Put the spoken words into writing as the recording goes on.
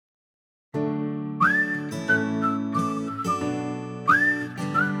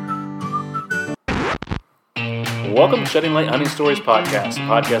Welcome to Shedding Light Hunting Stories Podcast, a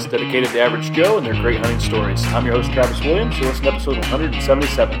podcast dedicated to average Joe and their great hunting stories. I'm your host, Travis Williams. You're listening to episode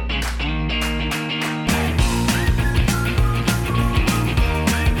 177.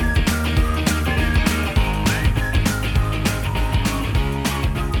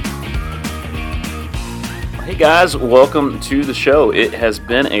 Hey guys, welcome to the show. It has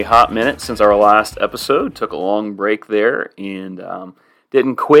been a hot minute since our last episode. Took a long break there and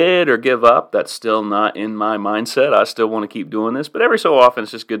didn't quit or give up. That's still not in my mindset. I still want to keep doing this, but every so often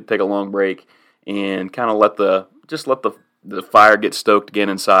it's just good to take a long break and kind of let the fire get stoked again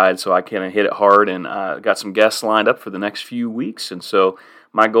inside, so I can hit it hard. And I got some guests lined up for the next few weeks, and so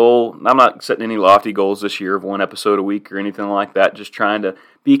my goal, I'm not setting any lofty goals this year of one episode a week or anything like that, just trying to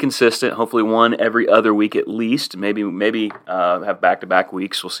be consistent, hopefully one every other week at least, maybe have back-to-back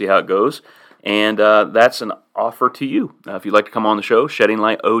weeks. We'll see how it goes. And that's an offer to you. If you'd like to come on the show,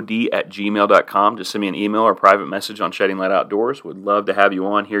 sheddinglightod@gmail.com. Just send me an email or a private message on Shedding Light Outdoors. Would love to have you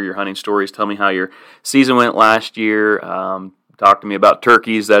on, hear your hunting stories, tell me how your season went last year, talk to me about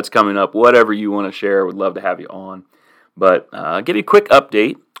turkeys that's coming up, whatever you want to share. Would love to have you on. But I'll give you a quick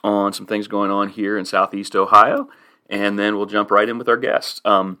update on some things going on here in Southeast Ohio, and then we'll jump right in with our guests.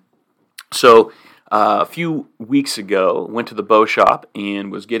 A few weeks ago, went to the bow shop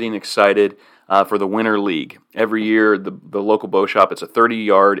and was getting excited for the Winter League. Every year, the local bow shop, it's a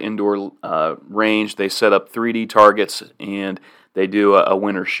 30-yard indoor range. They set up 3D targets, and they do a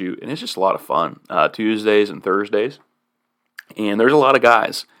winter shoot. And it's just a lot of fun, Tuesdays and Thursdays. And there's a lot of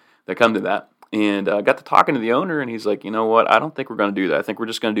guys that come to that. And I got to talking to the owner, and he's like, you know what, I don't think we're going to do that. I think we're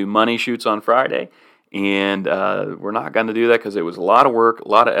just going to do money shoots on Friday. And we're not going to do that because it was a lot of work, a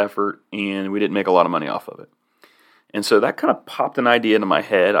lot of effort, and we didn't make a lot of money off of it. And so that kind of popped an idea into my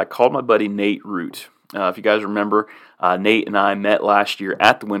head. I called my buddy Nate Root. If you guys remember, Nate and I met last year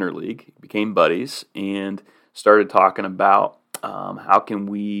at the Winter League, became buddies, and started talking about how can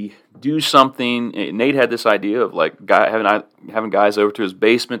we do something. Nate had this idea of like having guys over to his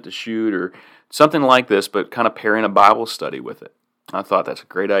basement to shoot or something like this, but kind of pairing a Bible study with it. I thought that's a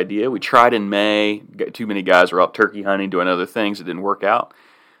great idea. We tried in May. Too many guys were out turkey hunting, doing other things. It didn't work out.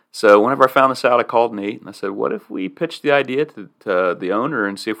 So whenever I found this out, I called Nate and I said, what if we pitch the idea to the owner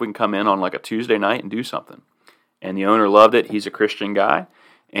and see if we can come in on like a Tuesday night and do something? And the owner loved it. He's a Christian guy.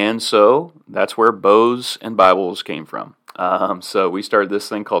 And so that's where Bows and Bibles came from. So we started this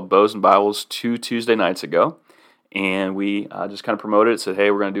thing called Bows and Bibles 2 Tuesday nights ago. And we just kind of promoted it, said,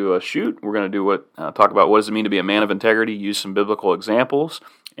 hey, we're going to do a shoot. We're going to do talk about what does it mean to be a man of integrity, use some biblical examples,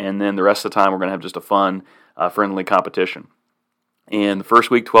 and then the rest of the time we're going to have just a fun, friendly competition. And the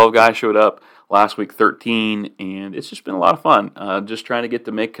first week, 12 guys showed up. Last week, 13, and it's just been a lot of fun. Just trying to get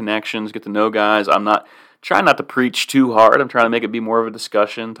to make connections, get to know guys. I'm not trying not to preach too hard. I'm trying to make it be more of a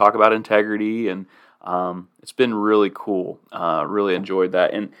discussion, talk about integrity, and it's been really cool. Really enjoyed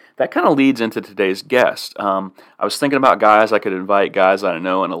that. And that kind of leads into today's guest. I was thinking about guys I could invite, guys that I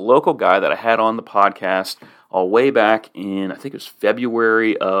know, and a local guy that I had on the podcast all way back in, I think it was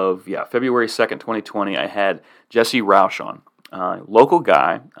February 2nd, 2020, I had Jesse Roush on. Local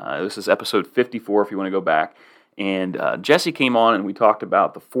guy. This is episode 54 if you want to go back. And Jesse came on and we talked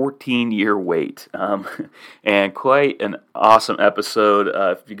about the 14-year wait. And quite an awesome episode.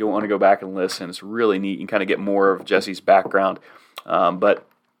 If you want to go back and listen, it's really neat. You can kind of get more of Jesse's background. But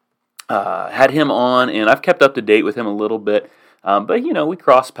had him on, and I've kept up to date with him a little bit. But, we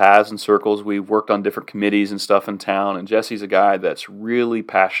cross paths in circles. We've worked on different committees and stuff in town. And Jesse's a guy that's really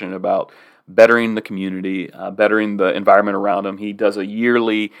passionate about bettering the community, bettering the environment around him. He does a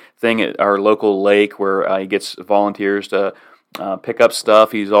yearly thing at our local lake where he gets volunteers to pick up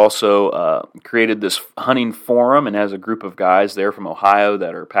stuff. He's also created this hunting forum and has a group of guys there from Ohio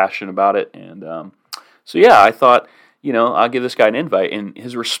that are passionate about it. And I thought, I'll give this guy an invite. And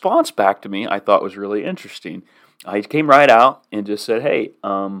his response back to me I thought was really interesting. He came right out and just said, hey,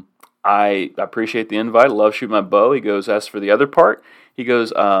 I appreciate the invite. I love shooting my bow. He goes, as for the other part, he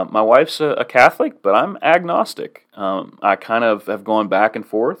goes, my wife's a Catholic, but I'm agnostic. I kind of have gone back and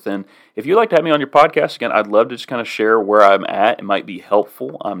forth. And if you'd like to have me on your podcast again, I'd love to just kind of share where I'm at. It might be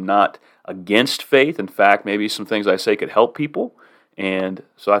helpful. I'm not against faith. In fact, maybe some things I say could help people. And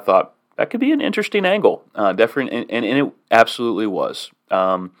so I thought that could be an interesting angle. Definitely, and it absolutely was.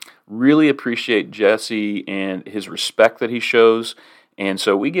 Really appreciate Jesse and his respect that he shows. And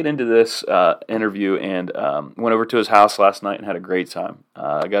so we get into this interview and went over to his house last night and had a great time.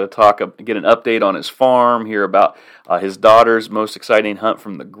 I got to get an update on his farm, hear about his daughter's most exciting hunt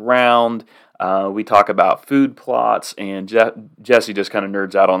from the ground. We talk about food plots, and Jesse just kind of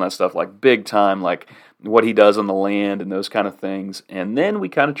nerds out on that stuff like big time, like what he does on the land and those kind of things. And then we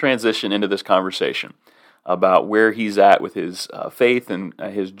kind of transition into this conversation. about where he's at with his faith and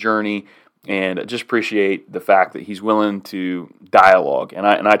his journey. And I just appreciate the fact that he's willing to dialogue, and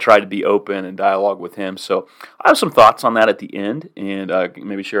I try to be open and dialogue with him. So I have some thoughts on that at the end, and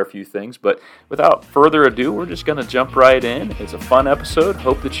maybe share a few things. But without further ado, we're just going to jump right in. It's a fun episode.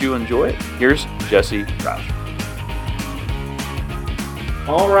 Hope that you enjoy it. Here's Jesse Roush.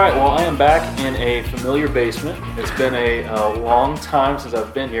 All right, well, I am back in a familiar basement. It's been a long time since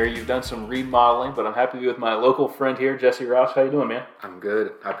I've been here. You've done some remodeling, but I'm happy to be with my local friend here, Jesse Roush. How you doing, man? I'm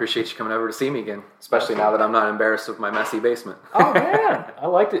good. I appreciate you coming over to see me again, especially now that I'm not embarrassed with my messy basement. Oh, man. I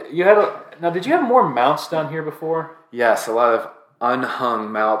liked it. Now, did you have more mounts down here before? Yes, a lot of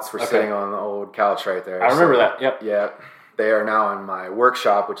unhung mounts were sitting on the old couch right there. I remember that, yep. Yeah, they are now in my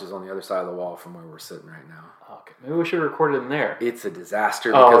workshop, which is on the other side of the wall from where we're sitting right now. Okay, maybe we should have recorded in there. It's a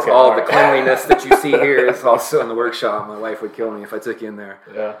disaster because all the cleanliness that you see here is also in the workshop. My wife would kill me if I took you in there.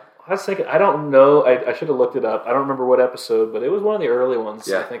 Yeah. I was thinking, I don't know, I should have looked it up. I don't remember what episode, but it was one of the early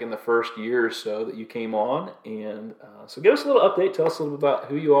ones, I think in the first year or so that you came on. And so give us a little update. Tell us a little bit about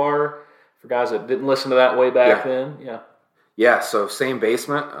who you are for guys that didn't listen to that way back then. Yeah, so same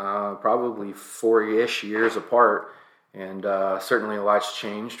basement, probably 4-ish years apart. And certainly a lot's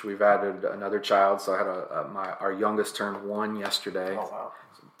changed. We've added another child. So I had our youngest turned 1 yesterday. Oh, wow.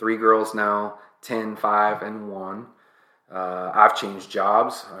 3 girls now, 10, 5, and 1. I've changed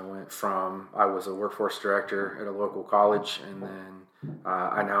jobs. I was a workforce director at a local college, and then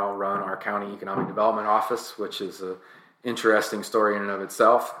I now run our county economic development office, which is an interesting story in and of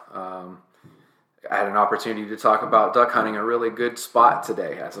itself. I had an opportunity to talk about duck hunting, a really good spot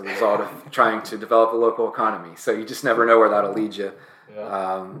today as a result of trying to develop a local economy. So you just never know where that'll lead you.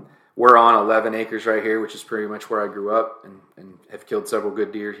 Yeah. We're on 11 acres right here, which is pretty much where I grew up and have killed several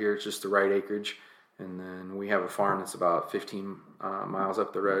good deer here. It's just the right acreage. And then we have a farm that's about 15 miles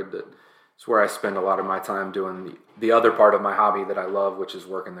up the road. That's where I spend a lot of my time doing the other part of my hobby that I love, which is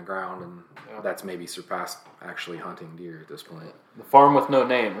working the ground. And that's maybe surpassed actually hunting deer at this point. The farm with no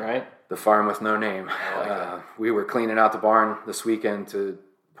name, right? The farm with no name. We were cleaning out the barn this weekend to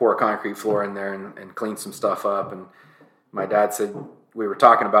pour a concrete floor in there and clean some stuff up. And my dad said, we were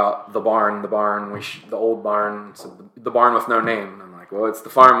talking about the old barn, so the barn with no name. And I'm like, well, it's the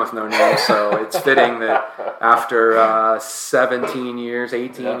farm with no name. So it's fitting that after 17 years,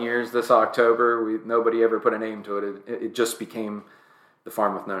 18 years this October, nobody ever put a name to it. It just became the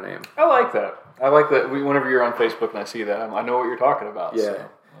farm with no name. I like that. Whenever you're on Facebook and I see that, I know what you're talking about. Yeah. So.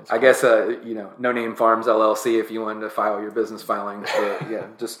 I guess, No Name Farms LLC, if you wanted to file your business filings.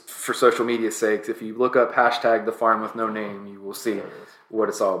 But just for social media sakes, if you look up hashtag the farm with no name, you will see what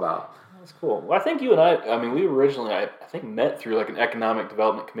it's all about. That's cool. Well, I think you and I we originally, I think, met through like an economic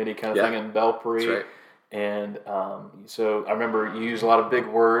development committee kind of thing in Belpre. That's right. And so I remember you use a lot of big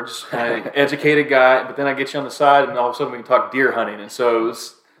words, educated guy, but then I get you on the side and all of a sudden we can talk deer hunting. And so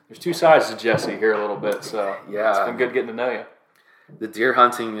there's two sides to Jesse here a little bit. So it's been good getting to know you. The deer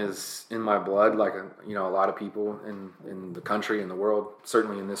hunting is in my blood, like a lot of people in the country and the world,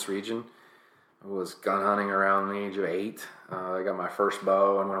 certainly in this region. I was gun hunting around the age of 8. I got my first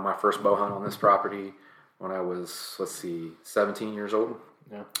bow and went on my first bow hunt on this property when I was, 17 years old,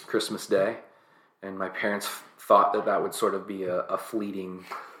 Christmas Day. And my parents thought that would sort of be a fleeting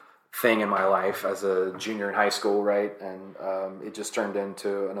thing in my life as a junior in high school, right? And it just turned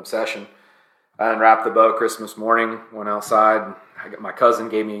into an obsession. I unwrapped the bow Christmas morning, went outside. My cousin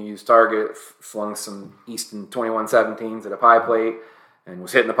gave me a used target, flung some Easton 2117s at a pie plate, and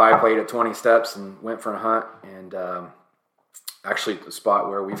was hitting the pie plate at 20 steps and went for a hunt. And actually, the spot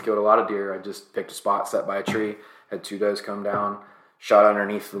where we've killed a lot of deer, I just picked a spot set by a tree, had 2 does come down, shot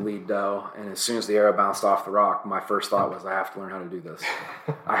underneath the lead doe, and as soon as the arrow bounced off the rock, my first thought was, I have to learn how to do this.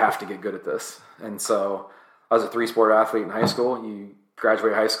 I have to get good at this. And so I was a 3-sport athlete in high school. You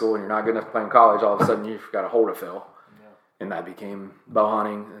graduate high school and you're not good enough to play in college, all of a sudden you've got a hole to fill. And that became bow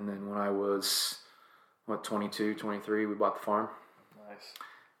hunting. And then when I was, 22, 23, we bought the farm. Nice.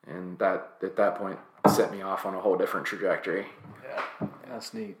 And that, at that point, set me off on a whole different trajectory. Yeah,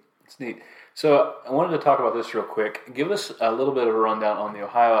 that's neat. It's neat. So I wanted to talk about this real quick. Give us a little bit of a rundown on the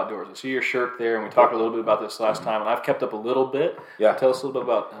Ohio Outdoors. I see your shirt there, and we talked a little bit about this last time, and I've kept up a little bit. Yeah. Tell us a little bit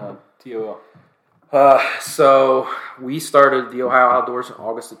about TOL. So we started the Ohio Outdoors in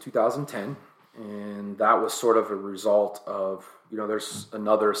August of 2010, and that was sort of a result of, there's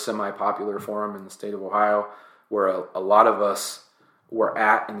another semi-popular forum in the state of Ohio where a lot of us were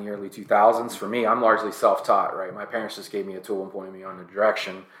at in the early 2000s. For me, I'm largely self-taught, right? My parents just gave me a tool and pointed me on a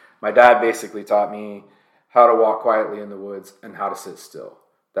direction. My dad basically taught me how to walk quietly in the woods and how to sit still.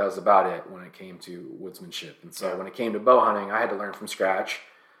 That was about it when it came to woodsmanship. And so when it came to bow hunting, I had to learn from scratch.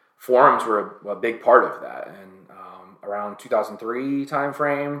 forums were a big part of that. And around 2003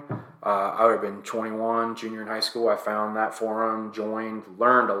 timeframe, I would have been 21, junior in high school. I found that forum, joined,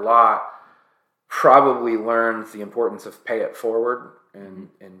 learned a lot. Probably learned the importance of pay it forward and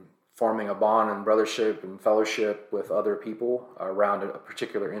forming a bond and brothership and fellowship with other people around a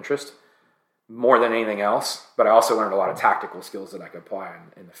particular interest more than anything else. But I also learned a lot of tactical skills that I could apply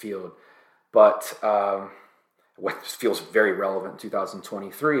in the field. But what feels very relevant in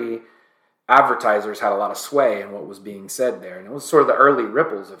 2023, advertisers had a lot of sway in what was being said there. And it was sort of the early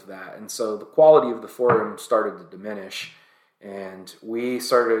ripples of that. And so the quality of the forum started to diminish. And we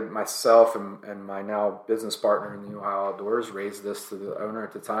started, myself and my now business partner in the Ohio Outdoors, raised this to the owner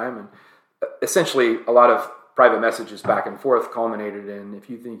at the time. And essentially, a lot of private messages back and forth culminated in, if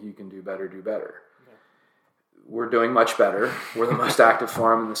you think you can do better, do better. Yeah. We're doing much better. We're the most active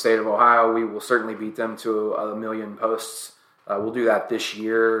forum in the state of Ohio. We will certainly beat them to 1 million posts. We'll do that this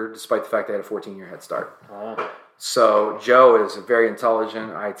year, despite the fact they had a 14-year head start. So Joe is a very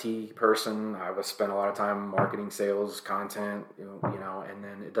intelligent IT person. I've spent a lot of time marketing, sales, content, you know, and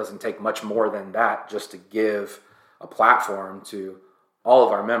then it doesn't take much more than that just to give a platform to all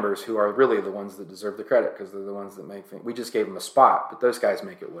of our members who are really the ones that deserve the credit because they're the ones that make things. We just gave them a spot, but those guys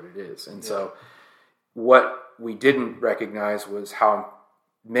make it what it is. And so what we didn't recognize was how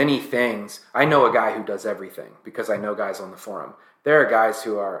many things. I know a guy who does everything because I know guys on the forum. There are guys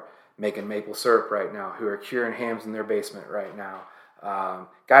who are making maple syrup right now, who are curing hams in their basement right now.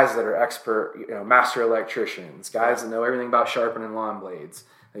 Guys that are expert, you know, master electricians, guys that know everything about sharpening lawn blades.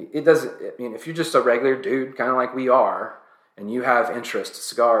 It doesn't, I mean, if you're just a regular dude, kind of like we are, and you have interest,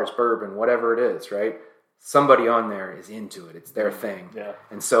 cigars, bourbon, whatever it is, right? Somebody on there is into it. It's their thing. Yeah.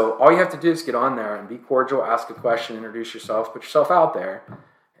 And so all you have to do is get on there and be cordial, ask a question, introduce yourself, put yourself out there.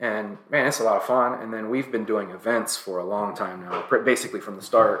 And man, it's a lot of fun. And then we've been doing events for a long time now, basically from the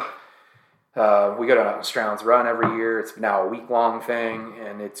start. We go to Stroud's Run every year. It's now a week-long thing,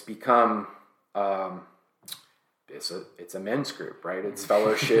 and it's become it's a men's group, right? It's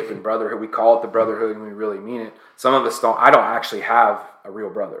fellowship and brotherhood. We call it the brotherhood, and we really mean it. Some of us don't. I don't actually have a real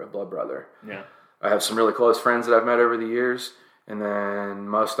brother, a blood brother. Yeah, I have some really close friends that I've met over the years, and then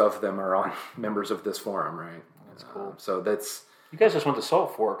most of them are members of this forum, right? That's cool. So that's. You guys just went to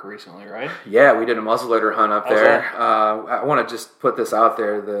Salt Fork recently, right? Yeah, we did a muzzleloader hunt up there. I want to just put this out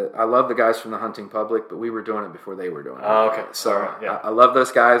there that I love the guys from the hunting public, but we were doing it before they were doing it. Oh, okay. So right, yeah. I love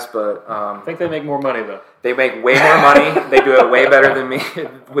those guys, but I think they make more money though. They make way more money. They do it way better than me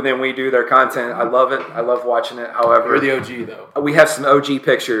than we do their content. I love it. I love watching it. However, you're the OG though. We have some OG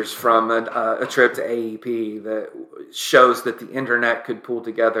pictures from a trip to AEP that shows that the internet could pull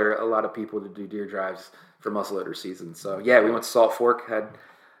together a lot of people to do deer drives for muzzleloader season. So yeah, we went to Salt Fork, had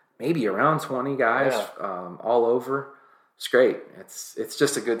maybe around 20 guys all over. It's great. It's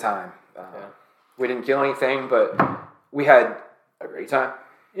just a good time. We didn't kill anything, but we had a great time.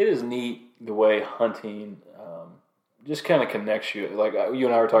 It is neat the way hunting just kind of connects you. Like you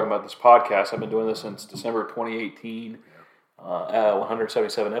and I were talking about this podcast. I've been doing this since December 2018,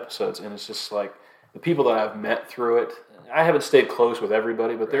 177 episodes, and it's just like the people that I've met through it. I haven't stayed close with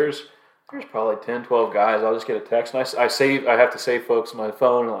everybody, but there's probably 10, 12 guys. I'll just get a text. And I have to save folks on my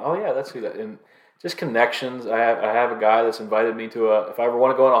phone. And like, oh, yeah, that's who that. And just connections. I have a guy that's invited me to if I ever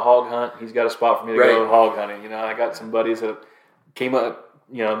want to go on a hog hunt, he's got a spot for me to go hog hunting. You know, I got some buddies that came up,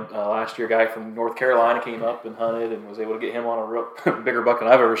 you know, last year a guy from North Carolina came up and hunted and was able to get him on a real bigger buck than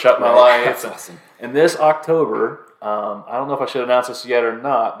I've ever shot in my life. That's awesome. And this October, I don't know if I should announce this yet or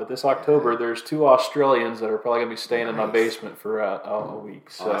not, but this October there's 2 Australians that are probably going to be staying in my basement for a week.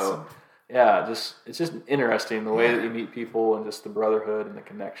 So. Awesome. Yeah, it's just interesting the way that you meet people and just the brotherhood and the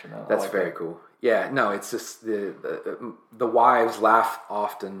connection. That's like very cool. Yeah, no, it's just the wives laugh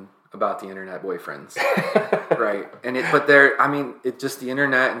often about the internet boyfriends, right? It just the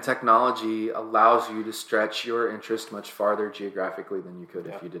internet and technology allows you to stretch your interest much farther geographically than you could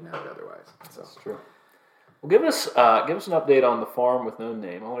if you didn't have it otherwise. So. That's true. Well, give us an update on the farm with no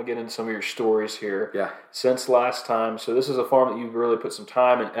name. I want to get into some of your stories here. Yeah. Since last time, so this is a farm that you've really put some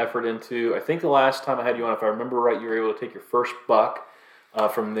time and effort into. I think the last time I had you on, if I remember right, you were able to take your first buck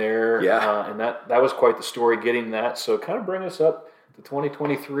from there. Yeah. And that was quite the story getting that. So kind of bring us up to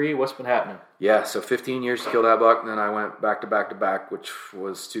 2023. What's been happening? Yeah. So 15 years to kill that buck, and then I went back to back, which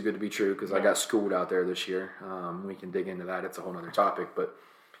was too good to be true because I got schooled out there this year. We can dig into that. It's a whole other topic, but.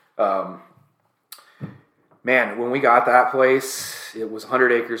 Man, when we got that place, it was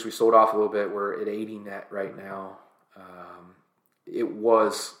 100 acres. We sold off a little bit. We're at 80 net right now. It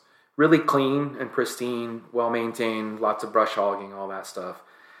was really clean and pristine, well-maintained, lots of brush hogging, all that stuff.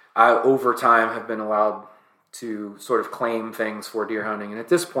 I, over time, have been allowed to sort of claim things for deer hunting. And at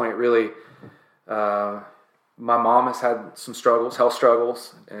this point, really, my mom has had some struggles, health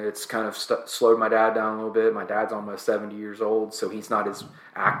struggles, and it's kind of slowed my dad down a little bit. My dad's almost 70 years old, so he's not as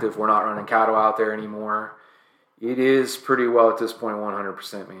active. We're not running cattle out there anymore. It is pretty well at this point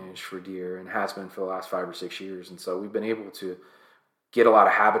 100% managed for deer, and has been for the last 5 or 6 years. And so we've been able to get a lot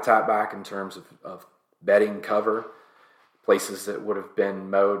of habitat back in terms of bedding cover. Places that would have been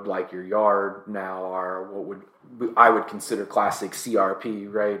mowed like your yard now are I would consider classic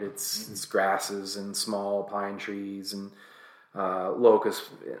CRP, right? It's grasses and small pine trees and locusts,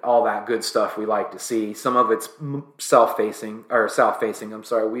 all that good stuff we like to see. Some of it's south-facing. I'm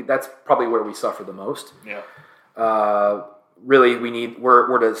sorry. That's probably where we suffer the most. Yeah. Really,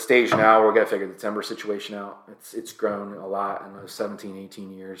 we're at a stage now where we're going to figure the timber situation out. It's grown a lot in those 17,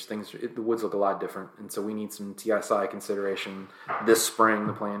 18 years. The woods look a lot different, and so we need some TSI consideration. This spring,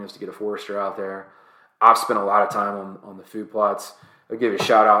 the plan is to get a forester out there. I've spent a lot of time on the food plots. I'll give a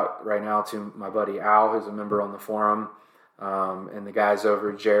shout out right now to my buddy Al, who's a member on the forum, and the guys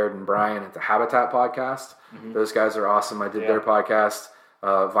over, Jared and Brian at the Habitat podcast. Mm-hmm. Those guys are awesome. I did their podcast.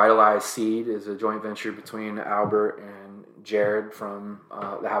 Vitalize Seed is a joint venture between Albert and Jared from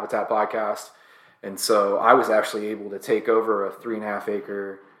the Habitat podcast. And so I was actually able to take over a 3.5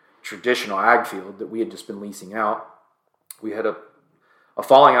 acre traditional ag field that we had just been leasing out. We had a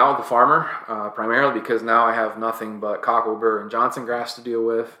falling out with the farmer, primarily because now I have nothing but cocklebur and Johnson grass to deal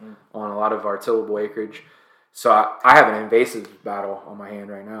with on a lot of our tillable acreage. So I have an invasive battle on my hand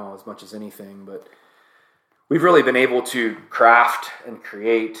right now as much as anything, but we've really been able to craft and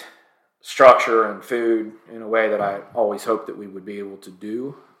create structure and food in a way that I always hoped that we would be able to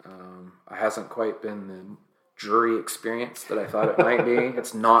do. It hasn't quite been the jury experience that I thought it might be.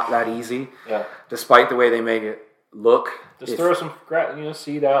 It's not that easy, despite the way they make it look. Just throw some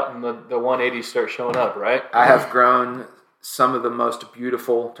seed out and the 180s start showing up, right? I have grown some of the most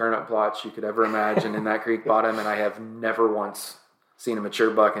beautiful turnip plots you could ever imagine in that creek bottom, and I have never once seen a mature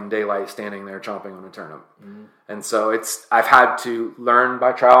buck in daylight standing there chomping on a turnip. Mm-hmm. And so I've had to learn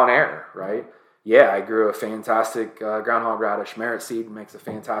by trial and error, right? Yeah, I grew a fantastic groundhog radish. Merit Seed makes a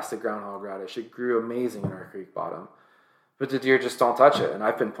fantastic groundhog radish. It grew amazing in our creek bottom. But the deer just don't touch it. And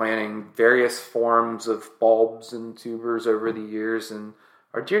I've been planting various forms of bulbs and tubers over the years, and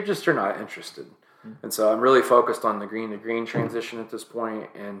our deer just are not interested. Mm-hmm. And so I'm really focused on the green to green transition at this point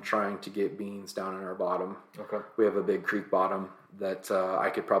and trying to get beans down in our bottom. Okay. We have a big creek bottom that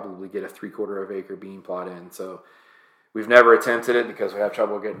I could probably get a 3/4 acre bean plot in. So we've never attempted it because we have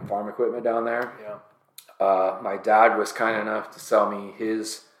trouble getting farm equipment down there. Yeah. My dad was kind enough to sell me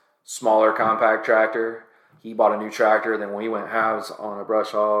his smaller compact tractor. He bought a new tractor, then we went halves on a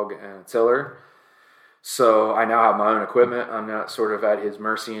brush hog and a tiller. So I now have my own equipment. I'm not sort of at his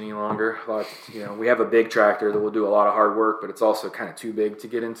mercy any longer. We have a big tractor that will do a lot of hard work, but it's also kind of too big to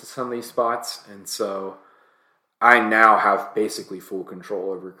get into some of these spots. And so I now have basically full control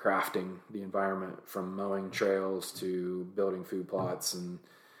over crafting the environment, from mowing trails to building food plots, and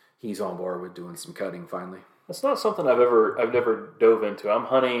he's on board with doing some cutting finally. That's not something I've never dove into. I'm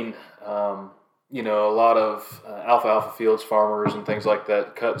hunting, a lot of alfalfa fields, farmers and things like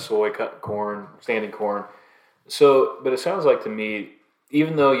that, cut soy, cut corn, standing corn. So, but it sounds like to me,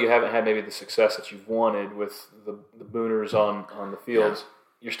 even though you haven't had maybe the success that you've wanted with the booners on the fields,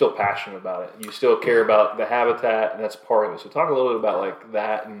 you're still passionate about it. You still care about the habitat, and that's part of it. So talk a little bit about like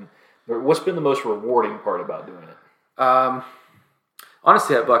that, and what's been the most rewarding part about doing it?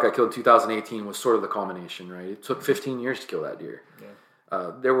 Honestly, that buck I killed in 2018 was sort of the culmination, right? It took 15 years to kill that deer.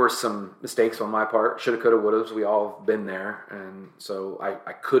 Yeah. There were some mistakes on my part. Shoulda, coulda, woulda. We all have been there. And so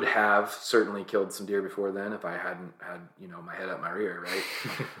I could have certainly killed some deer before then if I hadn't had, my head up my rear, right?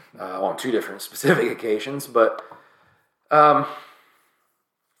 On 2 different specific occasions. But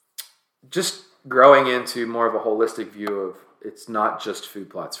just growing into more of a holistic view of it's not just food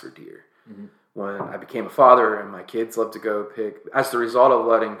plots for deer. Mm-hmm. When I became a father and my kids love to go pick, as the result of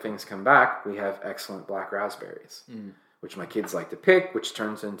letting things come back, we have excellent black raspberries, which my kids like to pick, which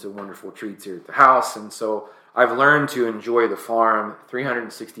turns into wonderful treats here at the house. And so I've learned to enjoy the farm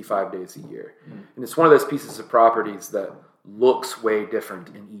 365 days a year. And it's one of those pieces of properties that looks way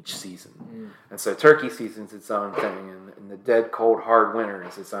different in each season. And so turkey season's its own thing, and the dead, cold, hard winter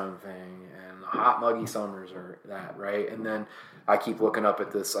is its own thing, and the hot, muggy summers are that, right? And then I keep looking up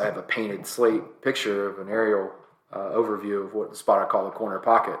at this. I have a painted slate picture of an aerial overview of what the spot I call the corner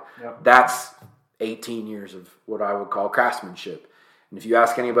pocket. Yep. That's 18 years of what I would call craftsmanship. And if you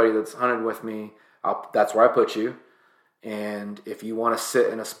ask anybody that's hunted with me, that's where I put you. And if you want to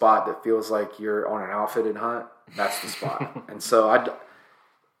sit in a spot that feels like you're on an outfitted hunt, that's the spot. And so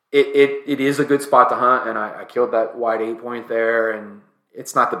it is a good spot to hunt, and I killed that white 8-point there, and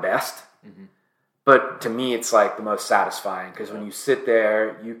it's not the best. Mm-hmm. But to me, it's like the most satisfying because when you sit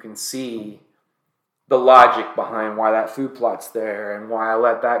there, you can see the logic behind why that food plot's there and why I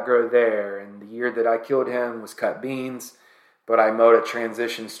let that grow there. And the year that I killed him was cut beans, but I mowed a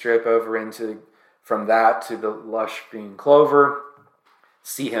transition strip over from that to the lush green clover.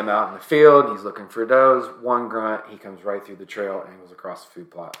 See him out in the field. He's looking for does. One grunt, he comes right through the trail, angles across the food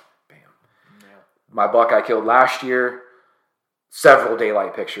plot. Bam. Yeah. My buck I killed last year, several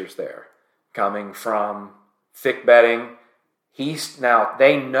daylight pictures there. Coming from thick bedding.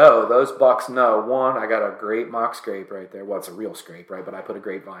 They know, those bucks know, one, I got a great mock scrape right there. Well, it's a real scrape, right? But I put a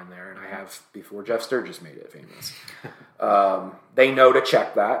grapevine there, and I have before Jeff Sturgis made it famous. They know to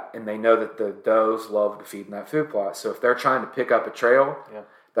check that, and they know that the does love to feed in that food plot. So if they're trying to pick up a trail,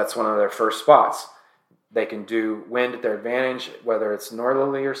 that's one of their first spots. They can do wind at their advantage, whether it's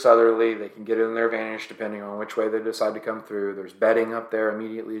northerly or southerly. They can get it in their advantage depending on which way they decide to come through. There's bedding up there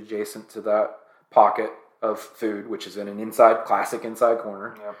immediately adjacent to that pocket of food, which is in an classic inside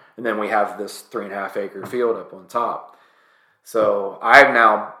corner. Yep. And then we have this 3.5 acre field up on top. So I've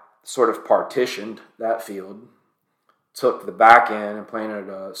now sort of partitioned that field, took the back end and planted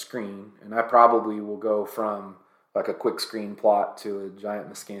a screen, and I probably will go from like a quick screen plot to a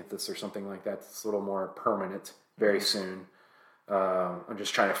giant miscanthus or something like that. It's a little more permanent very soon. I'm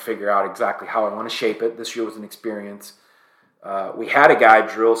just trying to figure out exactly how I want to shape it. This year was an experience. We had a guy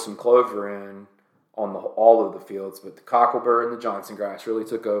drill some clover in on all of the fields, but the cocklebur and the Johnson grass really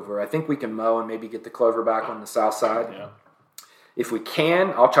took over. I think we can mow and maybe get the clover back on the south side. Yeah. If we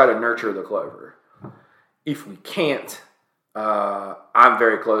can, I'll try to nurture the clover. If we can't, I'm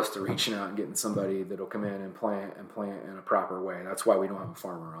very close to reaching out and getting somebody that'll come in and plant in a proper way. That's why we don't have a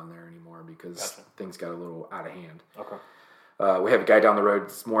farmer on there anymore because things got a little out of hand. Okay. We have a guy down the road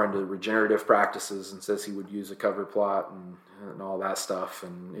that's more into regenerative practices and says he would use a cover plot and all that stuff.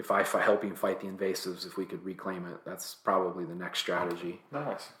 And if I help him fight the invasives, if we could reclaim it, that's probably the next strategy.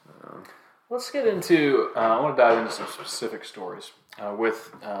 Nice. Let's get into, I want to dive into some specific stories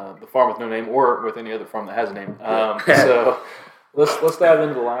with the Farm with No Name or with any other farm that has a name. So let's dive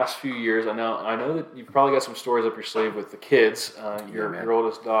into the last few years. I know that you've probably got some stories up your sleeve with the kids, your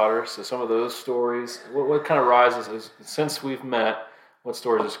oldest daughter. So some of those stories, what kind of rises, since we've met, what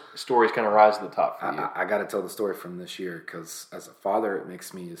stories kind of rise to the top for you? I got to tell the story from this year because as a father, it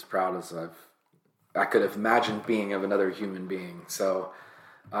makes me as proud as I could have imagined being of another human being. So,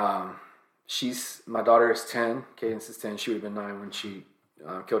 my daughter is 10. Cadence is 10. She would have been 9 when she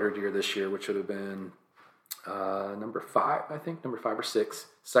killed her deer this year, which would have been number 5 or 6,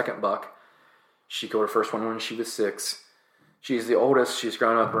 second buck. She killed her first one when she was 6. She's the oldest. She's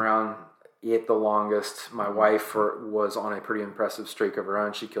grown up around it the longest. My wife was on a pretty impressive streak of her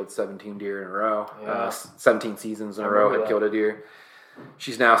own. She killed 17 deer in a row, 17 seasons in a row had killed a deer.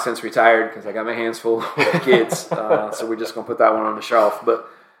 She's now since retired because I got my hands full with kids, so we're just going to put that one on the shelf. But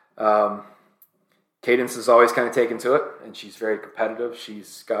Cadence has always kind of taken to it, and she's very competitive.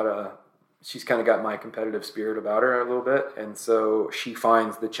 She's kind of got my competitive spirit about her a little bit, and so she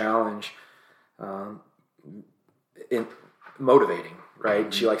finds the challenge in motivating, right?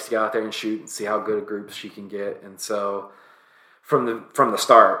 Mm-hmm. She likes to get out there and shoot and see how good a group she can get, and so from the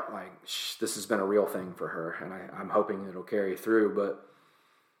start, like this has been a real thing for her, and I'm hoping it'll carry through. But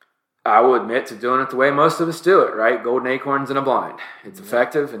I will admit to doing it the way most of us do it, right? Golden acorns in a blind. It's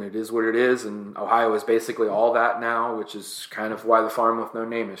effective, and it is what it is. And Ohio is basically all that now, which is kind of why the Farm with No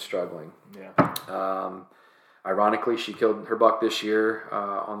Name is struggling. Yeah. Ironically, she killed her buck this year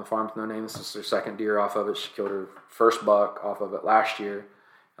on the Farm with No Name. This is her second deer off of it. She killed her first buck off of it last year.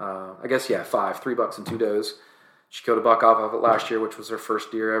 3 bucks and 2 does. She killed a buck off of it last year, which was her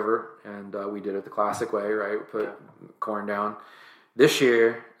first deer ever. And we did it the classic way, right? We put corn down. This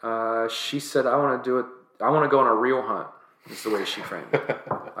year, she said, I want to go on a real hunt. Is the way she framed it.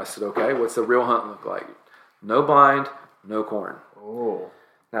 I said, okay, what's the real hunt look like? No blind, no corn. Oh.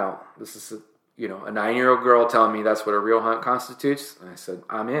 Now, this is a 9-year-old girl telling me that's what a real hunt constitutes. And I said,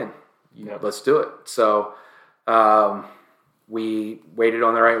 I'm in. Let's do it. So we waited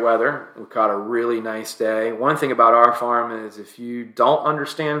on the right weather. We caught a really nice day. One thing about our farm is if you don't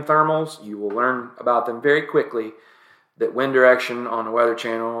understand thermals, you will learn about them very quickly. That wind direction on the Weather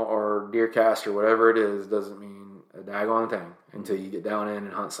Channel or Deercast or whatever it is doesn't mean a daggone thing until you get down in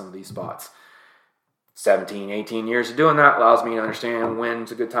and hunt some of these spots. 17, 18 years of doing that allows me to understand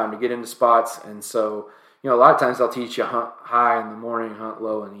when's a good time to get into spots. And so, a lot of times I'll teach you hunt high in the morning, hunt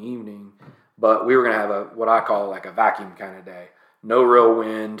low in the evening. But we were going to have what I call like a vacuum kind of day. No real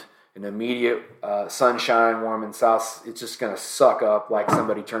wind, an immediate sunshine, warm and south, it's just going to suck up like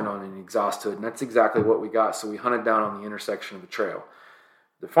somebody turned on an exhaust hood. And that's exactly what we got. So we hunted down on the intersection of the trail.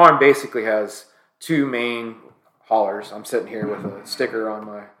 The farm basically has two main hollers. I'm sitting here with a sticker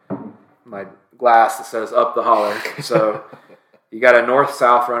on my glass that says up the holler. So you got a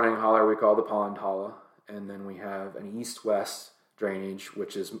north-south running holler we call the Pond Holler. And then we have an east-west drainage,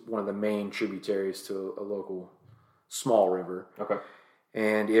 which is one of the main tributaries to a local small river. Okay.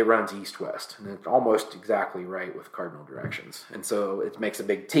 And it runs east-west. And it's almost exactly right with cardinal directions. And so it makes a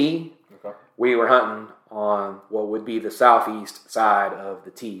big T. Okay. We were hunting on what would be the southeast side of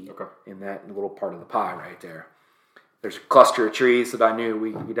the T, okay, in that little part of the pie right there. There's a cluster of trees that I knew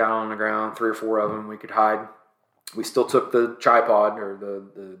we could get down on the ground, 3 or 4 of them we could hide. We still took the tripod or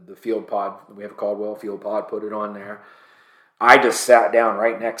the field pod. We have a Caldwell field pod, put it on there. I just sat down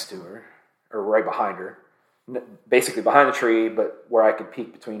right next to her, or right behind her, basically behind the tree, but where I could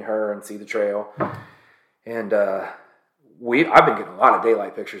peek between her and see the trail. And I've been getting a lot of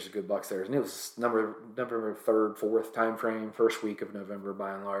daylight pictures of good bucks there, and it was November 3rd, 4th time frame, first week of November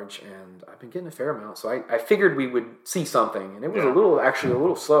by and large, and I've been getting a fair amount. So I figured we would see something, and it was a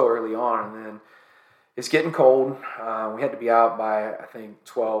little slow early on, and then it's getting cold. We had to be out by, I think,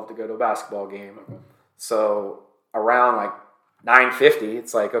 12 to go to a basketball game. Okay. So around like 9:50,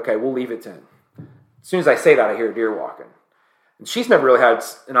 it's like, okay, we'll leave at 10. As soon as I say that, I hear a deer walking. And she's never really had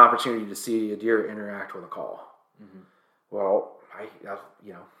an opportunity to see a deer interact with a call. Mm-hmm. Well,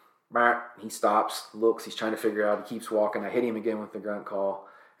 he stops, looks, he's trying to figure out, he keeps walking. I hit him again with the grunt call,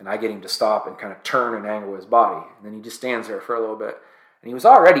 and I get him to stop and kind of turn and angle his body. And then he just stands there for a little bit. And he was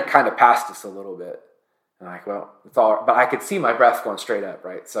already kind of past us a little bit. And I'm like, well, it's all right. But I could see my breath going straight up,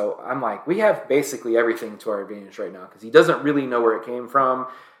 right? So I'm like, we have basically everything to our advantage right now because he doesn't really know where it came from.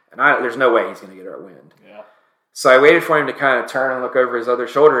 And there's no way he's going to get our wind. Yeah. So I waited for him to kind of turn and look over his other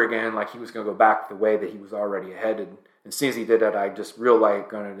shoulder again, like he was going to go back the way that he was already headed. And as soon as he did that, I just real light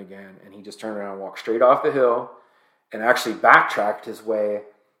gunned it again. And he just turned around and walked straight off the hill and actually backtracked his way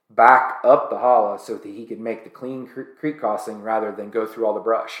back up the hollow so that he could make the clean creek crossing rather than go through all the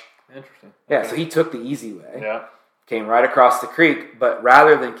brush. Interesting. Yeah, okay. so he took the easy way. Yeah. Came right across the creek, but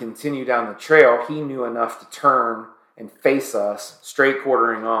rather than continue down the trail, he knew enough to turn and face us straight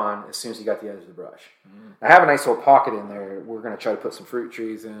quartering on as soon as he got the edge of the brush. Mm. I have a nice little pocket in there. We're going to try to put some fruit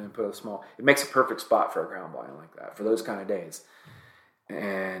trees in and put a small... It makes a perfect spot for a ground blind like that, for those kind of days.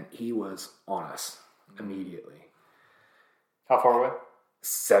 And he was on us immediately. How far away?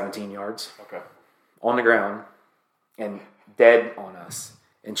 17 yards. Okay. On the ground and dead on us.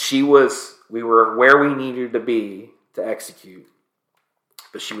 And we were where we needed to be to execute,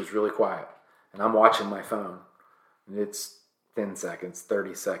 but she was really quiet. And I'm watching my phone, and it's 10 seconds,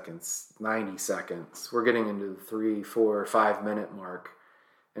 30 seconds, 90 seconds. We're getting into the 3, 4, 5 minute mark,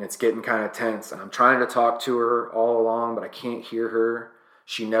 and it's getting kind of tense. And I'm trying to talk to her all along, but I can't hear her.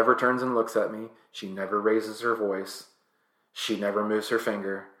 She never turns and looks at me. She never raises her voice. She never moves her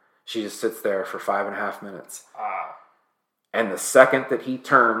finger. She just sits there for 5.5 minutes. And the second that he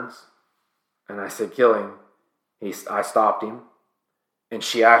turns, and I said, kill him, I stopped him, and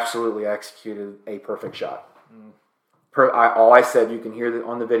she absolutely executed a perfect shot. All I said, you can hear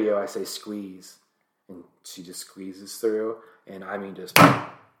on the video, I say squeeze, and she just squeezes through, and I mean just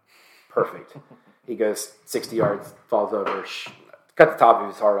perfect. He goes 60 yards, falls over, cut the top of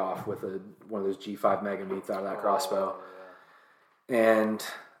his heart off with one of those G5 Mega Meats out of that crossbow. And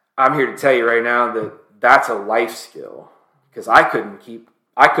I'm here to tell you right now that that's a life skill. Because I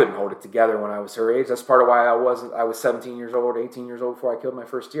couldn't hold it together when I was her age. That's part of why I was 17 years old, 18 years old before I killed my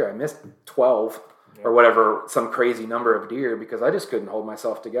first deer. I missed 12 or whatever, some crazy number of deer because I just couldn't hold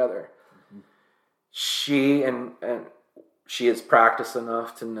myself together. Mm-hmm. She is practiced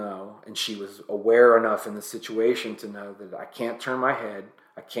enough to know, and she was aware enough in the situation to know that I can't turn my head,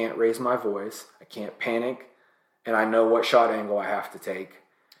 I can't raise my voice, I can't panic, and I know what shot angle I have to take.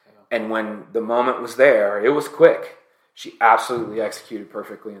 Yeah. And when the moment was there, it was quick. She absolutely executed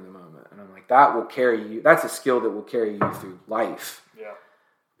perfectly in the moment. And I'm like, that will carry you. That's a skill that will carry you through life. Yeah.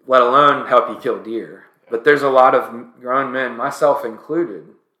 Let alone help you kill deer. Yeah. But there's a lot of grown men, myself included.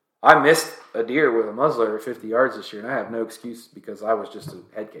 I missed a deer with a muzzleloader at 50 yards this year, and I have no excuse because I was just a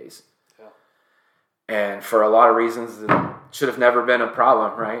head case. Yeah. And for a lot of reasons, it should have never been a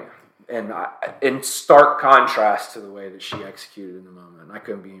problem, right? And in stark contrast to the way that she executed in the moment. I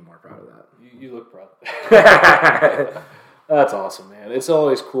couldn't be any more proud of that. You look proud. That's awesome, man. It's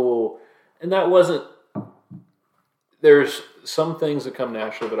always cool. And that wasn't... There's some things that come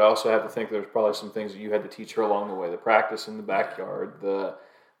naturally, but I also have to think there's probably some things that you had to teach her along the way. The practice in the backyard, the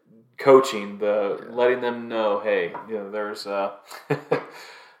coaching, letting them know, hey, there's...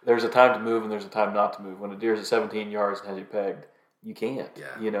 there's a time to move and there's a time not to move. When a deer's at 17 yards and has you pegged, you can't.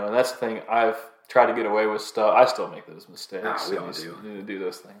 Yeah. You know, and that's the thing. I've tried to get away with stuff. I still make those mistakes. We all do. You need to do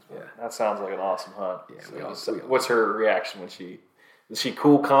those things. But Yeah. That sounds like an awesome hunt. Yeah, So we all what's her reaction when is she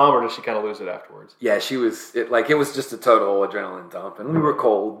cool, calm, or does she kind of lose it afterwards? Yeah, she was. It was just a total adrenaline dump, and we were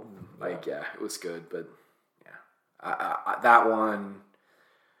cold. It was good, but yeah, that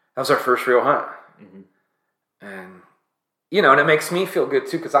was our first real hunt, and and it makes me feel good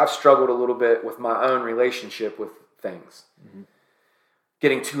too because I've struggled a little bit with my own relationship with things.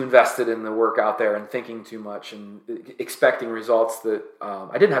 Getting too invested in the work out there and thinking too much and expecting results that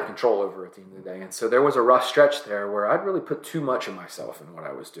I didn't have control over at the end of the day. And so there was a rough stretch there where I'd really put too much of myself in what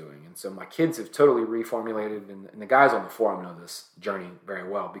I was doing. And so my kids have totally reformulated, and the guys on the forum know this journey very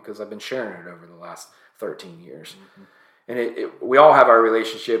well because I've been sharing it over the last 13 years. And we all have our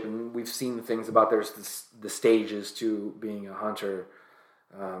relationship, and we've seen things about there's the stages to being a hunter.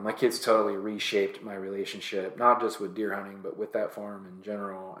 My kids totally reshaped my relationship, not just with deer hunting, but with that farm in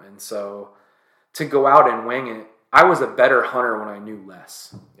general. And so to go out and wing it, I was a better hunter when I knew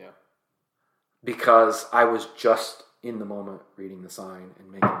less. Yeah. Because I was just in the moment reading the sign and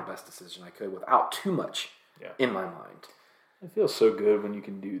making the best decision I could without too much in my mind. It feels so good when you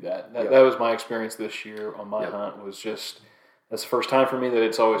can do that. That was my experience this year on my hunt. That's the first time for me that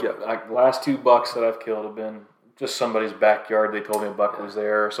it's always the last 2 bucks that I've killed have been just somebody's backyard. They told me a buck was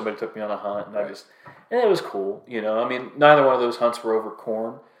there, or somebody took me on a hunt, and and it was cool. I mean, neither one of those hunts were over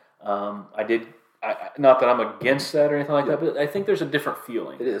corn. Not that I'm against that or anything like that, but I think there's a different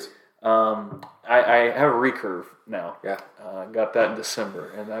feeling. It is. I have a recurve now. Yeah. Got that in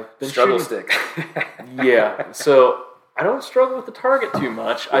December, and I've been struggle shooting. stick. Yeah. So I don't struggle with the target too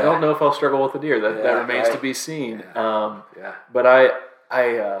much. I don't know if I'll struggle with the deer. That remains to be seen. But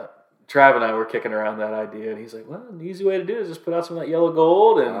Trav and I were kicking around that idea, and he's like, well, the easy way to do it is just put out some of that yellow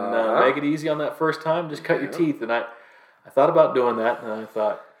gold and make it easy on that first time. Just cut your teeth. And I thought about doing that, and I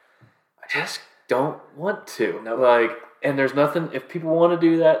thought, I just don't want to. Nope. And there's nothing, if people want to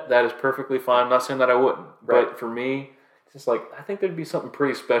do that, that is perfectly fine. I'm not saying that I wouldn't. Right. But for me, it's just I think there'd be something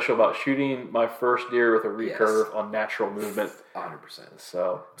pretty special about shooting my first deer with a recurve on natural movement. 100%.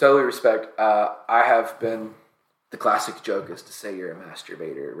 So totally respect. I have been... The classic joke is to say you're a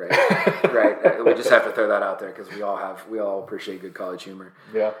masturbator, right? Right. We just have to throw that out there because we all appreciate good college humor.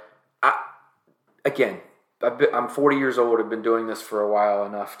 Yeah. I'm 40 years old. I've been doing this for a while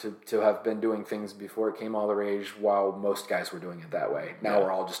enough to have been doing things before it came all the rage while most guys were doing it that way. Now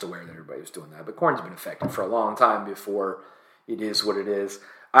we're all just aware that everybody was doing that. But corn's been effective for a long time before it is what it is.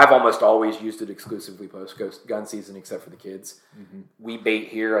 I've almost always used it exclusively post-gun season except for the kids. We bait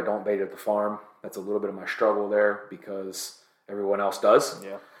here. I don't bait at the farm. That's a little bit of my struggle there because everyone else does.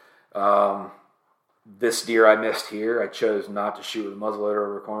 Yeah. This deer I missed here, I chose not to shoot with a muzzleloader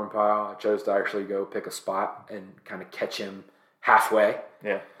over a corn pile. I chose to actually go pick a spot and kind of catch him halfway.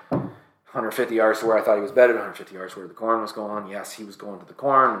 Yeah. 150 yards to where I thought he was bedded, 150 yards where the corn was going. Yes, he was going to the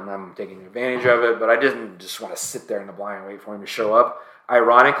corn, and I'm taking advantage of it, but I didn't just want to sit there in the blind and wait for him to show up.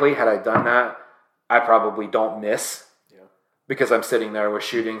 Ironically, had I done that, I probably don't miss because I'm sitting there with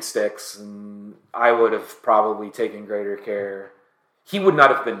shooting sticks, and I would have probably taken greater care. He would not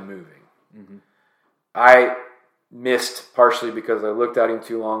have been moving. I missed partially because I looked at him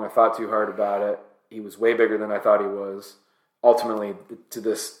too long. I thought too hard about it. He was way bigger than I thought he was. Ultimately, to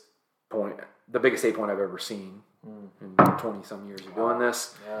this point, the biggest 8-point I've ever seen in 20-some years of doing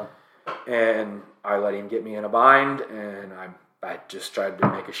this. Yeah. And I let him get me in a bind, and I just tried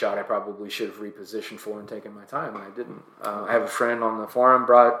to make a shot I probably should have repositioned for and taken my time, and I didn't. I have a friend on the forum,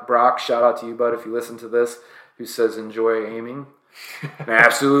 Brock, shout out to you, bud, if you listen to this, who says enjoy aiming. And I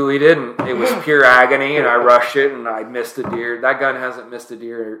absolutely didn't. It was pure agony, and I rushed it, and I missed a deer. That gun hasn't missed a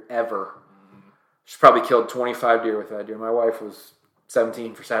deer ever. She's probably killed 25 deer with that deer. My wife was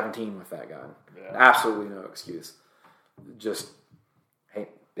 17 for 17 with that gun. Yeah. Absolutely no excuse. Just, hey,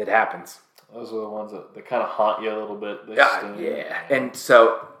 it happens. Those are the ones that kind of haunt you a little bit. Yeah. And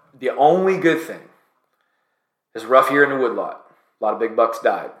so the only good thing is rough year in the woodlot. A lot of big bucks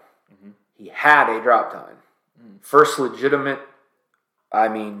died. He had a drop tine. First legitimate,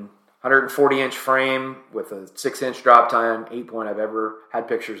 140-inch frame with a 6-inch drop tine, 8-point I've ever had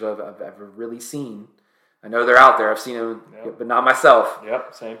pictures of, I've ever really seen. I know they're out there. I've seen them, but not myself.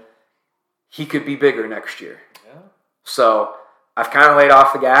 Yep, same. He could be bigger next year. Yeah. So I've kind of laid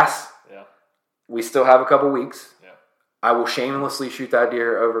off the gas. Yeah. We still have a couple weeks. Yeah. I will shamelessly shoot that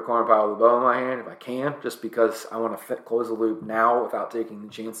deer over a corn pile with a bow in my hand if I can, just because I want to close the loop now without taking the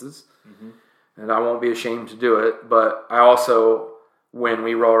chances. And I won't be ashamed to do it. But I also, when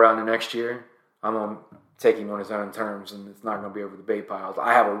we roll around the next year, I'm going to take him on his own terms, and it's not going to be over the bait piles.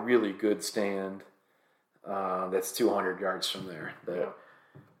 I have a really good stand that's 200 yards from there.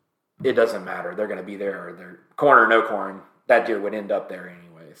 It doesn't matter. They're going to be there. Or they're corn or no corn. That deer would end up there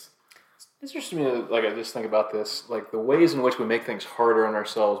anyways. It's interesting to me, like I just think about this, like the ways in which we make things harder on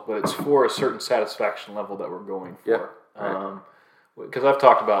ourselves, but it's for a certain satisfaction level that we're going for. Because I've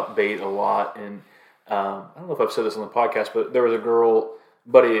talked about bait a lot, and I don't know if I've said this on the podcast, but there was a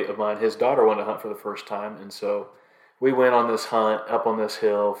buddy of mine, his daughter wanted to hunt for the first time, and so we went on this hunt up on this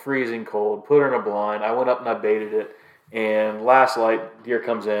hill, freezing cold, put her in a blind. I went up and I baited it, and last light, deer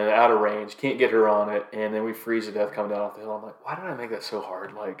comes in, out of range, can't get her on it, and then we freeze to death coming down off the hill. I'm like, why did I make that so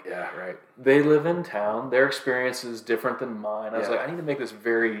hard? Like, they live in town. Their experience is different than mine. I was like, I need to make this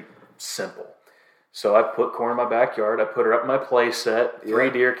very simple. So I put corn in my backyard. I put her up in my play set. 3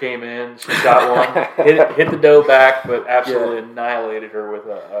 deer came in. She shot one, hit the doe back, but absolutely annihilated her with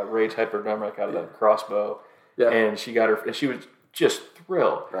a Rage hypodermic out of that crossbow. Yeah. And she got her, and she was just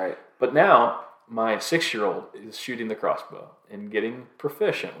thrilled. Right. But now my 6-year-old is shooting the crossbow and getting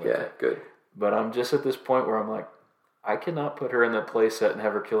proficient with it. Yeah, good. But I'm just at this point where I'm like, I cannot put her in that play set and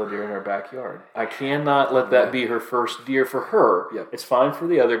have her kill a deer in her backyard. I cannot let that be her first deer for her. Yep. It's fine for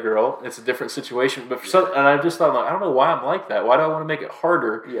the other girl. It's a different situation. But and I just thought, like, I don't know why I'm like that. Why do I want to make it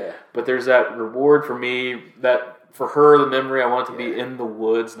harder? Yeah. But there's that reward for me, that for her, the memory. I want it to be in the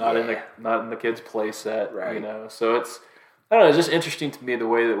woods, not in the kid's play set. Right. You know. So it's, I don't know. It's just interesting to me the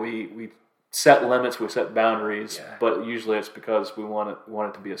way that we set limits, we set boundaries. Yeah. But usually it's because we want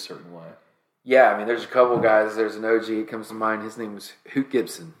it to be a certain way. Yeah, I mean, there's a couple guys. There's an OG that comes to mind. His name was Hoot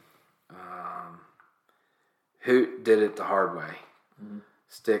Gibson. Hoot did it the hard way. Mm-hmm.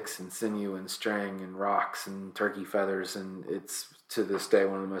 Sticks and sinew and string and rocks and turkey feathers, and it's, to this day,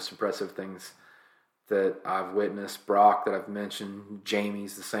 one of the most impressive things that I've witnessed. Brock, that I've mentioned.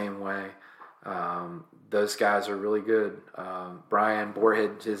 Jamie's the same way. Those guys are really good. Brian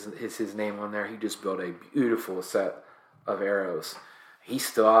Boarhead is his name on there. He just built a beautiful set of arrows. He's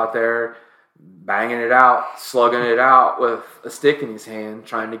still out there banging it out, slugging it out with a stick in his hand,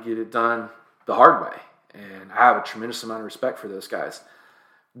 trying to get it done the hard way. And I have a tremendous amount of respect for those guys.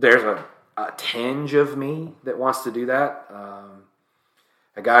 There's a tinge of me that wants to do that.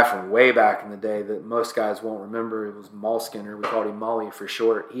 A guy from way back in the day that most guys won't remember, it was Malskinner. We called him Molly for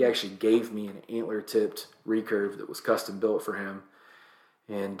short. He actually gave me an antler-tipped recurve that was custom built for him.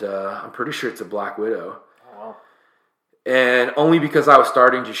 And I'm pretty sure it's a Black Widow. Oh, wow. And only because I was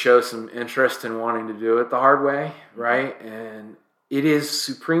starting to show some interest in wanting to do it the hard way, right? And it is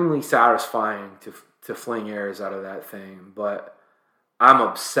supremely satisfying to fling arrows out of that thing, but I'm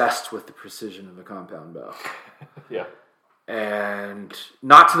obsessed with the precision of a compound bow. Yeah. And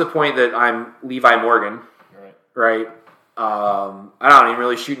not to the point that I'm Levi Morgan, right? I don't even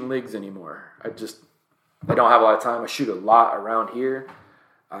really shoot in leagues anymore. I don't have a lot of time. I shoot a lot around here.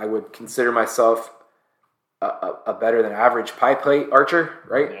 I would consider myself a better than average pie plate archer,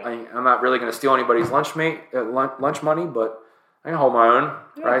 right? Yeah. I'm not really going to steal anybody's lunch money, but I can hold my own,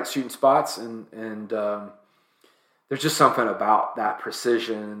 right? Shooting spots, and there's just something about that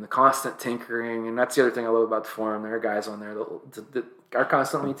precision and the constant tinkering, and that's the other thing I love about the forum. There are guys on there that are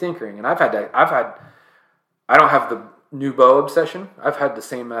constantly tinkering, and I don't have the new bow obsession. I've had the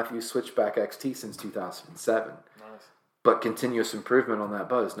St. Matthews Switchback XT since 2007, nice. But continuous improvement on that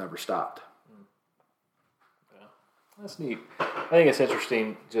bow has never stopped. That's neat. I think it's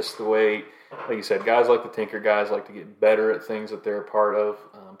interesting just the way, like you said, guys like to tinker, guys like to get better at things that they're a part of,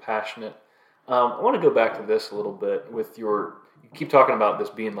 passionate. I want to go back to this a little bit with you keep talking about this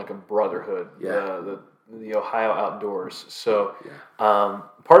being like a brotherhood, the Ohio Outdoors. So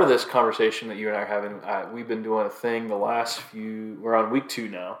part of this conversation that you and I are having, we've been doing a thing we're on week 2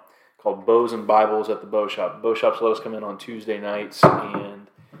 now, called Bows and Bibles at the Bow Shop. Bow Shop's let us come in on Tuesday nights, and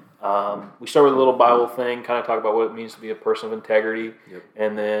we start with a little Bible thing, kind of talk about what it means to be a person of integrity. Yep.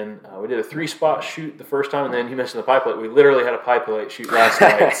 And then we did a 3-spot shoot the first time, and then you mentioned the pie plate. We literally had a pie plate shoot last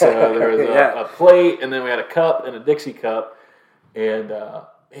night. So there was a plate, and then we had a cup and a Dixie cup. And,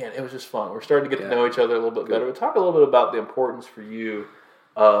 man, it was just fun. We're starting to get to know each other a little bit better. But talk a little bit about the importance for you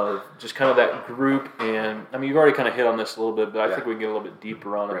of just kind of that group. And, I mean, you've already kind of hit on this a little bit, but I think we can get a little bit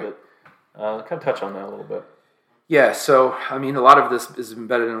deeper on it. But kind of touch on that a little bit. Yeah, so, I mean, a lot of this is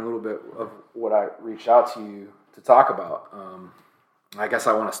embedded in a little bit of what I reached out to you to talk about. I guess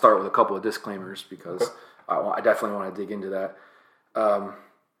I want to start with a couple of disclaimers because I definitely want to dig into that.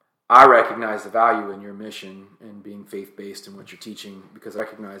 I recognize the value in your mission and being faith-based in what you're teaching because I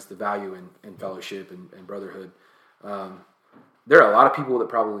recognize the value in fellowship and brotherhood. there are a lot of people that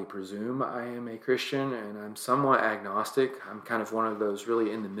probably presume I am a Christian, and I'm somewhat agnostic. I'm kind of one of those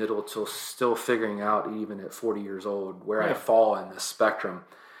really in the middle, still figuring out, even at 40 years old, where I fall in this spectrum.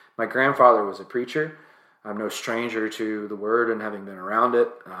 My grandfather was a preacher. I'm no stranger to the word and having been around it.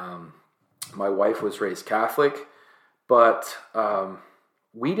 My wife was raised Catholic, but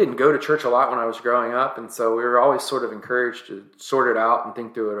we didn't go to church a lot when I was growing up, and so we were always sort of encouraged to sort it out and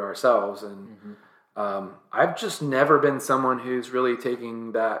think through it ourselves. And I've just never been someone who's really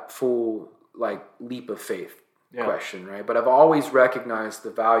taking that full leap of faith question, right? But I've always recognized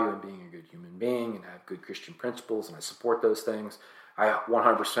the value in being a good human being and have good Christian principles, and I support those things. I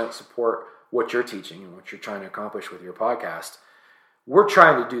 100% support what you're teaching and what you're trying to accomplish with your podcast. We're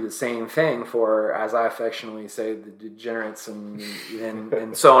trying to do the same thing for, as I affectionately say, the degenerates and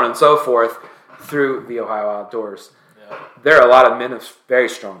so on and so forth through the Ohio Outdoors. Yeah. There are a lot of men of very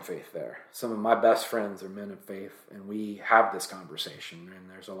strong faith there. Some of my best friends are men of faith, and we have this conversation, and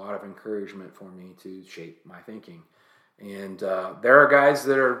there's a lot of encouragement for me to shape my thinking. And there are guys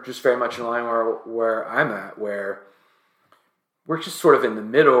that are just very much in line where I'm at, where we're just sort of in the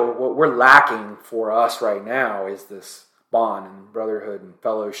middle. What we're lacking for us right now is this bond and brotherhood and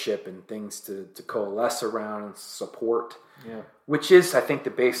fellowship and things to coalesce around and support, which is, I think, the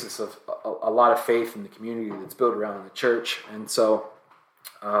basis of a lot of faith in the community that's built around the church. And so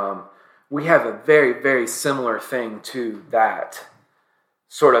we have a very, very similar thing to that,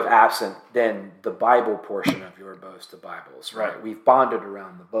 sort of absent than the Bible portion of your Bows to Bibles, right? We've bonded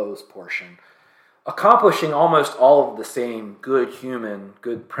around the Bows portion, accomplishing almost all of the same good human,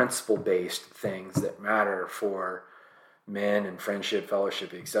 good principle-based things that matter for men and friendship,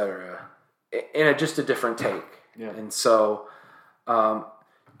 fellowship, etc., in just a different take. Yeah. And so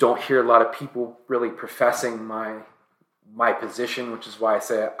don't hear a lot of people really professing my position, which is why I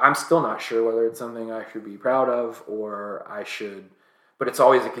say I'm still not sure whether it's something I should be proud of or I should, but it's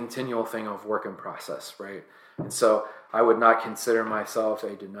always a continual thing of work in process, right? And so I would not consider myself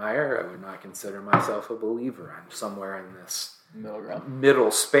a denier. I would not consider myself a believer. I'm somewhere in this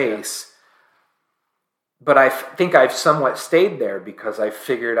middle space. But I think I've somewhat stayed there because I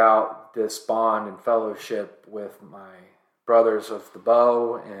figured out this bond and fellowship with my brothers of the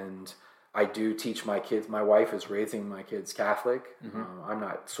bow, and I do teach my kids. My wife is raising my kids Catholic. I'm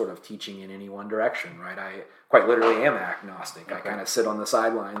not sort of teaching in any one direction, right? I quite literally am agnostic. Okay. I kind of sit on the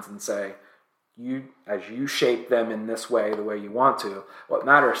sidelines and say, as you shape them in this way, the way you want to, what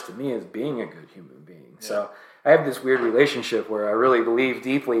matters to me is being a good human being. Yeah. So I have this weird relationship where I really believe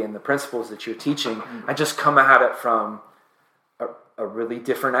deeply in the principles that you're teaching. I just come at it from a really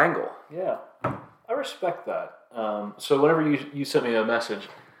different angle. Yeah, I respect that. So whenever you sent me a message,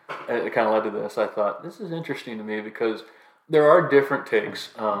 it kind of led to this. I thought, this is interesting to me because there are different takes.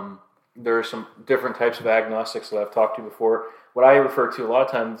 There are some different types of agnostics that I've talked to before. What I refer to a lot of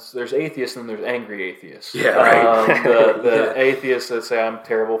times, there's atheists and there's angry atheists. Yeah, right. The atheists that say I'm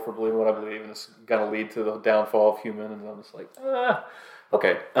terrible for believing what I believe and it's going to lead to the downfall of human, and I'm just like,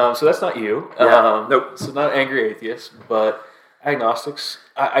 okay. So that's not you. Nope. So not angry atheists, but agnostics.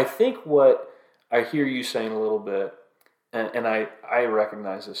 I think what I hear you saying a little bit, and I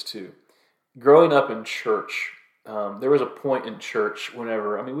recognize this too. Growing up in church, there was a point in church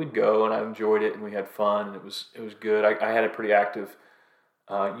whenever, we'd go and I enjoyed it and we had fun and it was good. I had a pretty active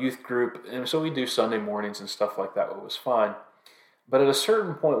youth group, and so we do Sunday mornings and stuff like that. It was fine. But at a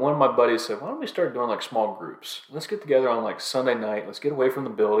certain point, one of my buddies said, why don't we start doing small groups? Let's get together on Sunday night. Let's get away from the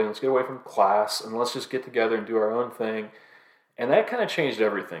building. Let's get away from class, and let's just get together and do our own thing. And that kind of changed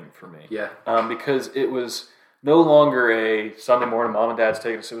everything for me. Yeah. Because it was no longer a Sunday morning, mom and dad's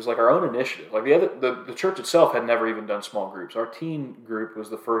taking us. It was our own initiative. The church itself had never even done small groups. Our teen group was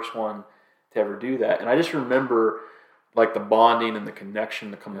the first one to ever do that. And I just remember the bonding and the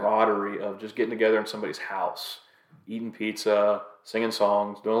connection, the camaraderie of just getting together in somebody's house, eating pizza, singing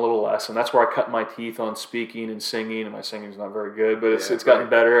songs, doing a little lesson. That's where I cut my teeth on speaking and singing, and my singing's not very good, but it's gotten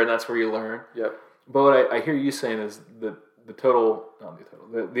better, and that's where you learn. Yep. But what I hear you saying is the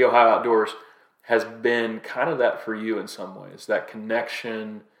Ohio Outdoors has been kind of that for you in some ways, that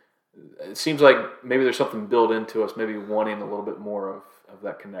connection. It seems like maybe there's something built into us, maybe wanting a little bit more of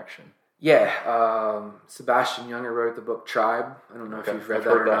that connection. Yeah. Sebastian Junger wrote the book Tribe. I don't know if you've read that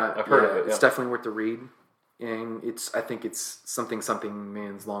or not. I've heard of it. It's definitely worth the read. And I think it's something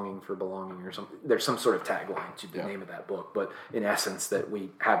man's longing for belonging or something. There's some sort of tagline to the name of that book, but in essence that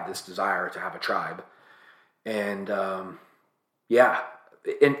we have this desire to have a tribe. And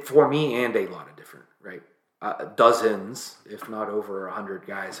and for me and a lot of different, right? Dozens, if not over 100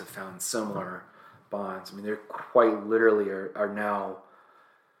 guys have found similar bonds. They're quite literally are now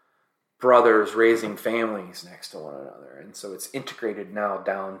brothers raising families next to one another. And so it's integrated now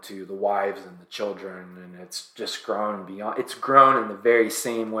down to the wives and the children, and it's just grown beyond. It's grown in the very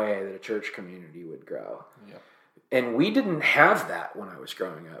same way that a church community would grow. Yeah. And we didn't have that when I was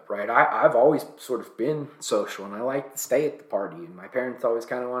growing up, right? I've always sort of been social, and I liked to stay at the party, and my parents always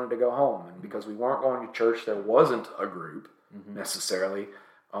kind of wanted to go home. And because we weren't going to church, there wasn't a group necessarily.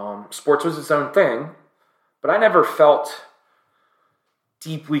 Sports was its own thing, but I never felt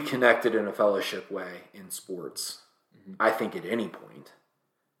deeply connected in a fellowship way in sports, I think at any point,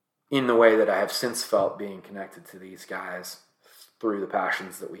 in the way that I have since felt being connected to these guys through the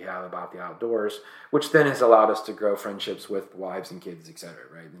passions that we have about the outdoors, which then has allowed us to grow friendships with wives and kids, etc.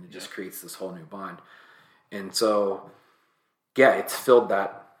 Right? And it just creates this whole new bond. And so, yeah, it's filled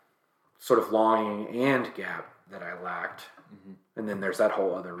that sort of longing and gap that I lacked. And then there's that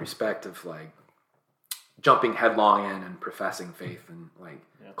whole other respect of like jumping headlong in and professing faith and like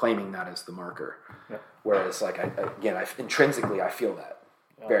claiming that as the marker. Yeah. Whereas like, intrinsically I feel that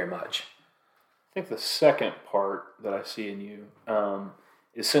very much. I think the second part that I see in you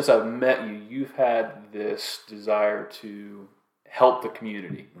is since I've met you, you've had this desire to help the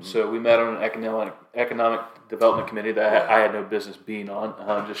community. So we met on an economic development committee that I had no business being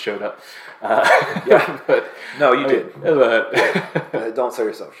on. Just showed up. But no, you did. But don't sell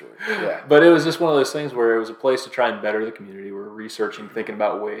yourself short. Yeah. But it was just one of those things where it was a place to try and better the community. We're researching, thinking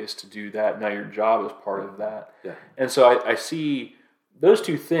about ways to do that. Now your job is part of that. Yeah. And so I see those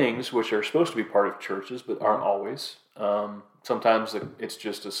two things, which are supposed to be part of churches, but aren't always. Sometimes it's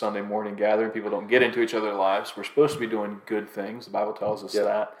just a Sunday morning gathering. People don't get into each other's lives. We're supposed to be doing good things. The Bible tells us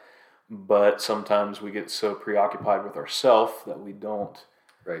that. But sometimes we get so preoccupied with ourselves that we don't,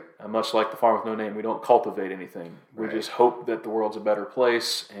 much like the farm with no name, we don't cultivate anything. We just hope that the world's a better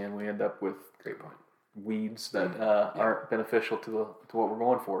place, and we end up with weeds that aren't beneficial to what we're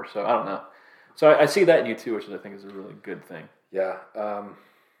going for. So I don't know. So I see that in you too, which I think is a really good thing. Yeah.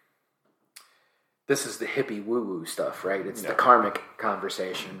 This is the hippie woo-woo stuff, right? It's the karmic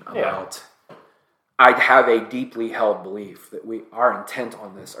conversation about I have a deeply held belief that our intent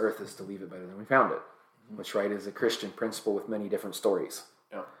on this earth is to leave it better than we found it, which, is a Christian principle with many different stories,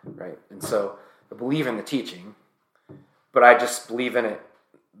 right? And so I believe in the teaching, but I just believe in it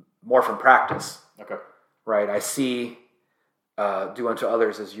more from practice, right? I see do unto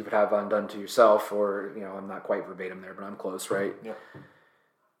others as you would have undone to yourself, or, I'm not quite verbatim there, but I'm close, right? Yeah.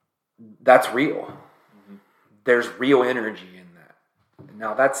 That's real. There's real energy in that.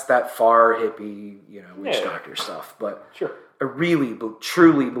 Now that's that far hippie, witch doctor stuff. But I really,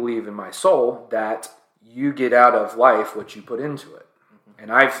 truly believe in my soul that you get out of life what you put into it.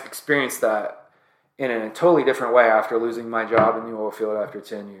 And I've experienced that in a totally different way after losing my job in the oil field after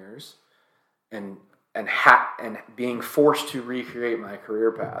 10 years, and being forced to recreate my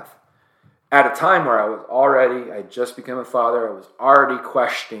career path. At a time where I just became a father, I was already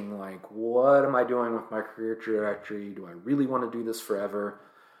questioning, what am I doing with my career trajectory? Do I really want to do this forever?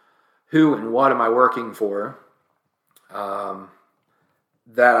 Who and what am I working for?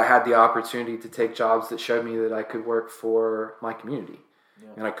 That I had the opportunity to take jobs that showed me that I could work for my community. Yeah.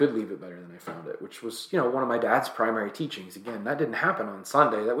 And I could leave it better than I found it, which was, one of my dad's primary teachings. Again, that didn't happen on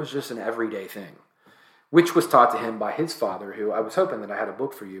Sunday. That was just an everyday thing, which was taught to him by his father, who I was hoping that I had a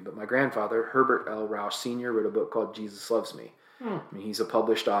book for you, but my grandfather, Herbert L. Rausch Sr., wrote a book called Jesus Loves Me. I mean, he's a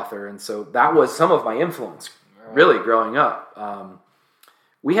published author, and so that was some of my influence, really, growing up.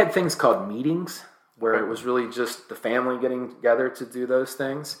 We had things called meetings, where it was really just the family getting together to do those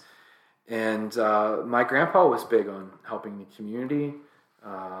things. And my grandpa was big on helping the community.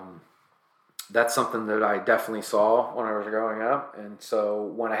 That's something that I definitely saw when I was growing up. And so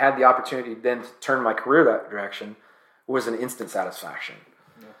when I had the opportunity then to turn my career that direction, it was an instant satisfaction.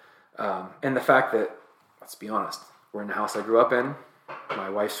 Yeah. And the fact that, let's be honest, we're in the house I grew up in. My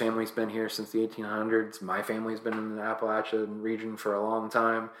wife's family's been here since the 1800s. My family's been in the Appalachian region for a long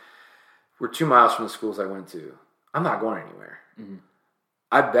time. We're 2 miles from the schools I went to. I'm not going anywhere. Mm-hmm.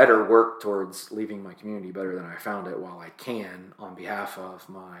 I better work towards leaving my community better than I found it while I can on behalf of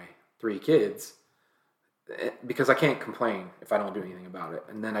my 3 kids, because I can't complain if I don't do anything about it.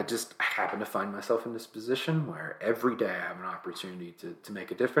 And then I happen to find myself in this position where every day I have an opportunity to make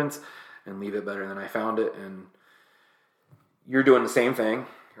a difference and leave it better than I found it. And you're doing the same thing,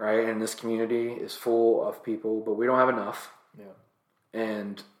 right? And this community is full of people, but we don't have enough. Yeah.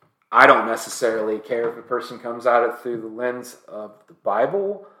 And I don't necessarily care if a person comes at it through the lens of the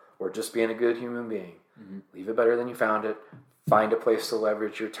Bible or just being a good human being. Mm-hmm. Leave it better than you found it. Find a place to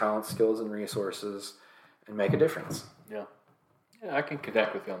leverage your talent, skills, and resources and make a difference. Yeah. Yeah, I can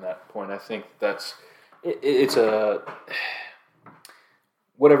connect with you on that point. I think it's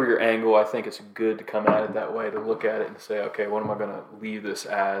whatever your angle, I think it's good to come at it that way, to look at it and say, okay, what am I going to leave this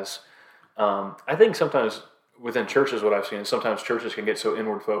as? I think sometimes within churches, what I've seen is sometimes churches can get so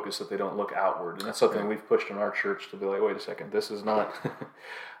inward focused that they don't look outward. And that's something we've pushed in our church to be like, wait a second, this is not...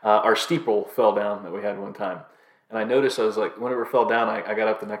 our steeple fell down that we had one time. And I noticed, I was like, whenever it fell down, I got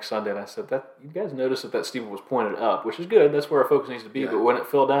up the next Sunday and I said, "That you guys noticed that steeple was pointed up, which is good. That's where our focus needs to be. Yeah. But when it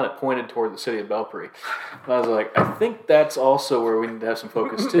fell down, it pointed toward the city of Belpre." And I was like, I think that's also where we need to have some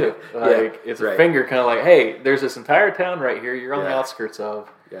focus too. Like it's a finger kind of like, hey, there's this entire town right here. You're on the outskirts of.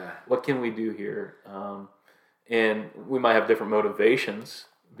 Yeah. What can we do here? And we might have different motivations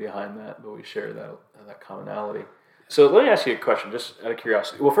behind that, but we share that commonality. So let me ask you a question, just out of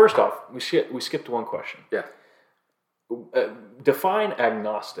curiosity. Well, first off, we skipped one question. Yeah. Define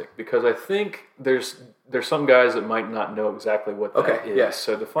agnostic, because I think there's some guys that might not know exactly what that is. Yes.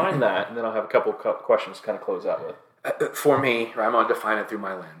 So define that, and then I'll have a couple questions to kind of close out with. For me, I'm going to define it through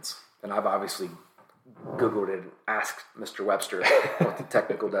my lens. And I've obviously Googled it and asked Mr. Webster what the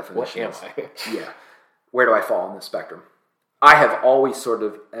technical definition is. What am I? Yeah. Where do I fall on this spectrum? I have always sort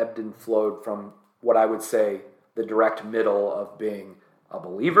of ebbed and flowed from what I would say the direct middle of being a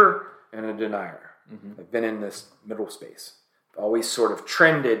believer and a denier. Mm-hmm. I've been in this middle space. I've always sort of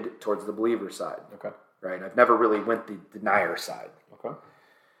trended towards the believer side. Okay. Right? I've never really went the denier side. Okay.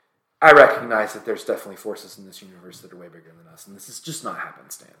 I recognize that there's definitely forces in this universe that are way bigger than us, and this is just not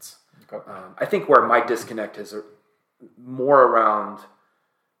happenstance. Okay. I think where my disconnect is more around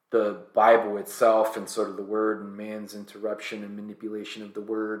the Bible itself and sort of the word and man's interruption and manipulation of the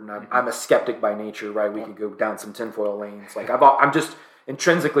word. And I'm a skeptic by nature, right? We could go down some tinfoil lanes. Like I'm just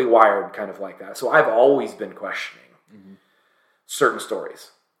intrinsically wired kind of like that. So I've always been questioning certain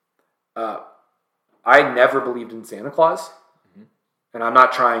stories. I never believed in Santa Claus. And I'm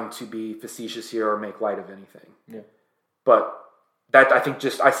not trying to be facetious here or make light of anything. Yeah. But that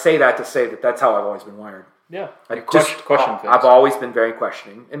I say that to say that that's how I've always been wired. Yeah. Question things. I've always been very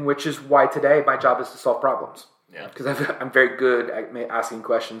questioning, and which is why today my job is to solve problems. Yeah. Because I'm very good at asking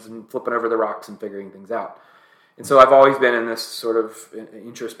questions and flipping over the rocks and figuring things out. And so I've always been in this sort of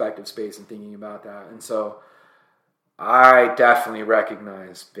introspective space and thinking about that. And so I definitely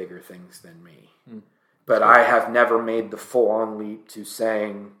recognize bigger things than me. But I have never made the full-on leap to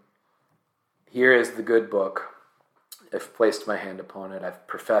saying, here is the good book. I've placed my hand upon it. I've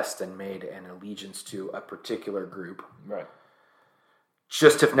professed and made an allegiance to a particular group. Right.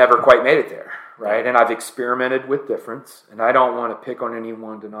 Just have never quite made it there, right? And I've experimented with difference, and I don't want to pick on any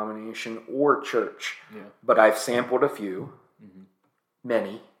one denomination or church, but I've sampled a few,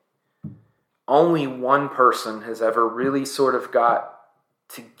 many. Only one person has ever really sort of got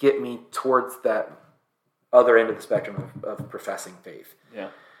to get me towards that other end of the spectrum of professing faith. Yeah.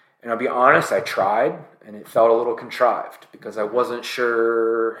 And I'll be honest, I tried, and it felt a little contrived because I wasn't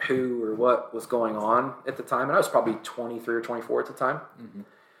sure who or what was going on at the time. And I was probably 23 or 24 at the time.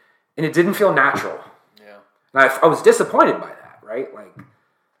 And it didn't feel natural. Yeah. And I was disappointed by that, right? Like,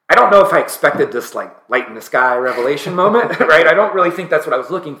 I don't know if I expected this, like, light in the sky revelation moment, right? I don't really think that's what I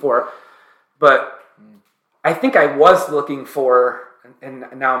was looking for. But I think I was looking for, and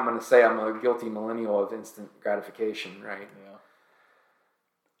now I'm going to say I'm a guilty millennial of instant gratification, right? Yeah.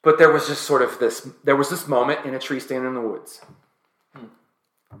 But there was just sort of this moment in a tree stand in the woods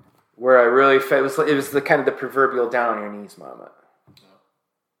where I really felt, it was the kind of the proverbial down on your knees moment. Yeah.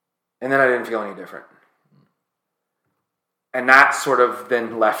 And then I didn't feel any different. And that sort of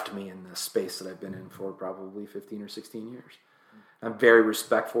then left me in this space that I've been in for probably 15 or 16 years. I'm very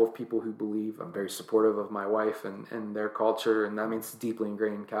respectful of people who believe. I'm very supportive of my wife and their culture. And that means it's deeply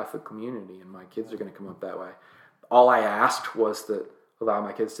ingrained in Catholic community. And my kids are going to come up that way. All I asked was that allow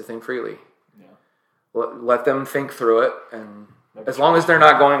my kids to think freely. Yeah. Let them think through it, and as long as they're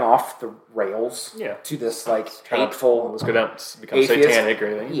not going off the rails to this like hateful, let's go down, become satanic or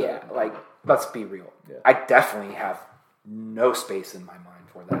anything. Yeah, like let's be real. Yeah. I definitely have no space in my mind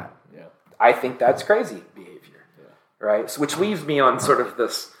for that. Yeah, I think that's crazy behavior. Yeah. Right, so, which leaves me on sort of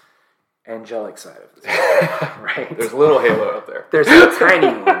this angelic side of this. Right, there's a little halo out there. There's a tiny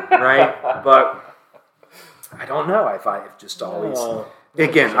one, right, but. I don't know if I have just always...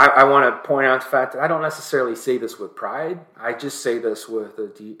 Again, I want to point out the fact that I don't necessarily say this with pride. I just say this with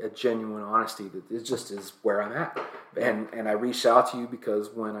a genuine honesty that it just is where I'm at. And I reached out to you because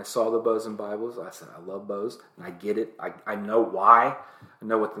when I saw the Bows and Bibles, I said, I love bows, and I get it. I know why. I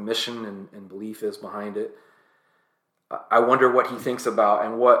know what the mission and belief is behind it. I wonder what he thinks about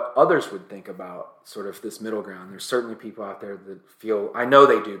and what others would think about sort of this middle ground. There's certainly people out there that feel, I know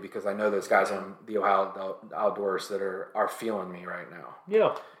they do because I know those guys on the Ohio Outdoors that are feeling me right now.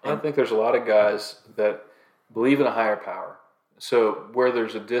 Yeah, I think there's a lot of guys that believe in a higher power, So where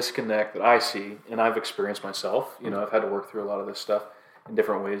there's a disconnect that I see, and I've experienced myself, I've had to work through a lot of this stuff in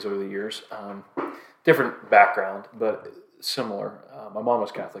different ways over the years. Different background, but similar. My mom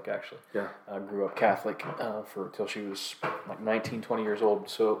was Catholic, actually. Yeah. Grew up Catholic till she was like 19, 20 years old.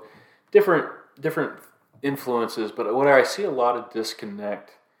 So different influences, but what I see a lot of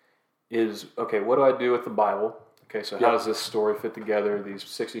disconnect is, okay, what do I do with the Bible? Okay, so how does this story fit together, these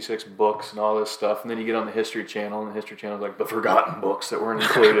 66 books and all this stuff? And then you get on the History Channel, and the History Channel is like the forgotten books that weren't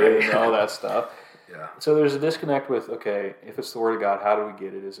included and all that stuff. Yeah. So there's a disconnect with, okay, if it's the Word of God, how do we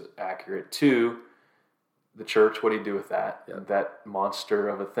get it? Is it accurate? 2, the church, what do you do with that? Yeah. That monster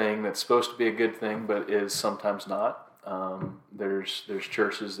of a thing that's supposed to be a good thing, but is sometimes not. There's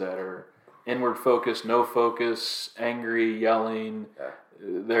churches that are inward focused, no focus, angry, yelling. Yeah.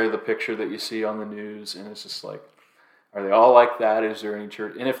 They're the picture that you see on the news, and it's just like, are they all like that? Is there any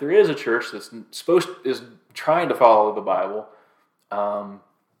church? And if there is a church that's is trying to follow the Bible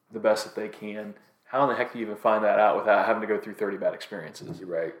the best that they can, how in the heck do you even find that out without having to go through 30 bad experiences? You're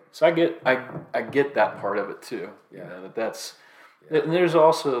right. So I get that part of it too. Yeah. That's and there's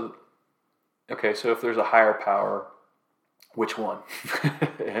also, okay, so if there's a higher power, which one?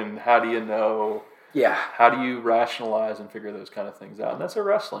 And how do you know? Yeah. How do you rationalize and figure those kind of things out? And that's a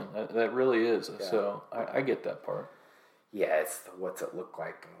wrestling. That really is. Yeah. So I get that part. Yeah, it's what's it look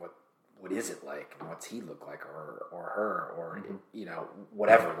like, and what is it like, and what's he look like, or her, or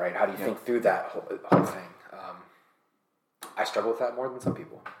whatever, right? How do you think through that whole thing? I struggle with that more than some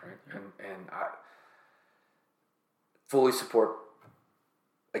people, right? And I fully support,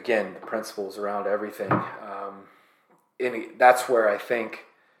 again, the principles around everything. And that's where I think,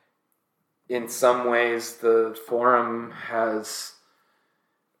 in some ways, the forum has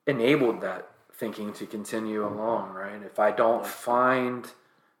enabled that thinking to continue along, right? If I don't find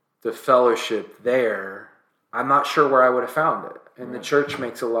the fellowship there, I'm not sure where I would have found it. And the church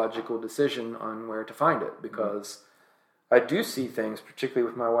makes a logical decision on where to find it, because I do see things, particularly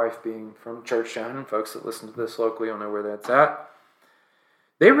with my wife being from Churchtown, and folks that listen to this locally will know where that's at.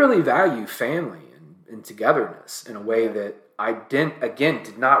 They really value family and togetherness in a way that I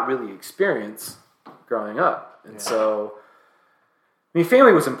did not really experience growing up. And so, I mean,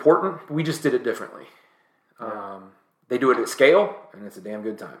 family was important, but we just did it differently. They do it at scale, and it's a damn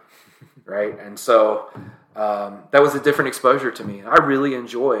good time, right? And so that was a different exposure to me. I really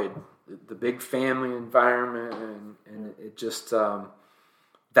enjoyed the big family environment, and it just,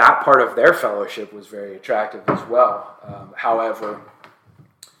 that part of their fellowship was very attractive as well. However,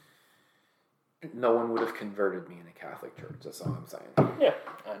 no one would have converted me in a Catholic church. That's all I'm saying. Yeah,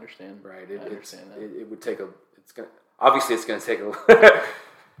 I understand. Right? I understand that. It would take it's going to take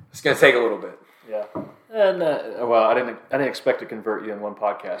a little bit. Yeah. And well, I didn't expect to convert you in one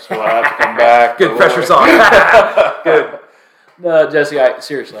podcast, so I have to come back. Good, pressure's on. Good. No, Jesse,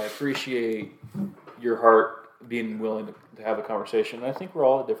 seriously, I appreciate your heart being willing to have a conversation. And I think we're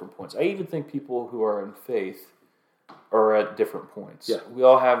all at different points. I even think people who are in faith are at different points. Yeah. We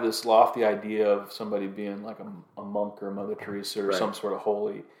all have this lofty idea of somebody being like a monk or Mother Teresa or some sort of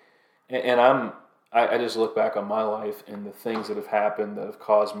holy. And I just look back on my life and the things that have happened that have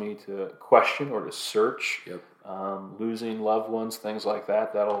caused me to question or to search. Yep. Losing loved ones, things like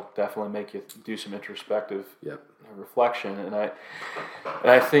that. That'll definitely make you do some introspective reflection. And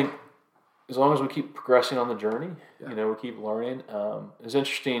I think as long as we keep progressing on the journey, we keep learning. It's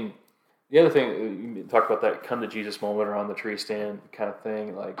interesting. The other thing, you talked about that come to Jesus moment around the tree stand kind of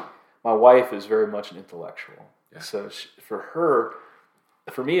thing. Like, my wife is very much an intellectual. Yeah. So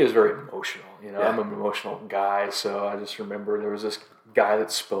for me, it was very emotional. I'm an emotional guy. So I just remember there was this guy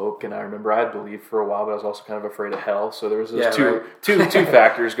that spoke, and I remember I had believed for a while, but I was also kind of afraid of hell. So there was those two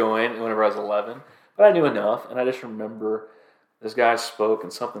factors going whenever I was 11. But I knew enough, and I just remember this guy spoke,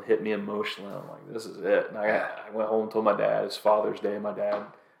 and something hit me emotionally. I'm like, this is it. And I went home and told my dad. It's Father's Day. My dad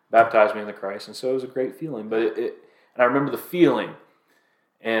baptized me in the Christ, and so it was a great feeling. But and I remember the feeling,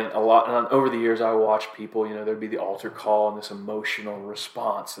 and over the years I watched people. There'd be the altar call and this emotional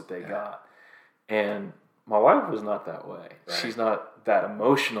response that they got, and my wife was not that way. Right. She's not that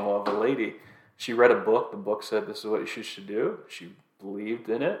emotional of a lady. She read a book. The book said this is what you should do. She believed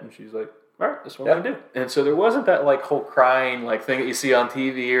in it, and she's like, all right, this is what I'm going to do. And so there wasn't that like whole crying like thing that you see on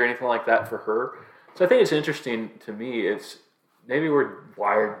TV or anything like that for her. So I think it's interesting to me. It's maybe we're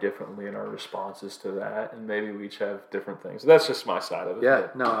wired differently in our responses to that, and maybe we each have different things. So that's just my side of it.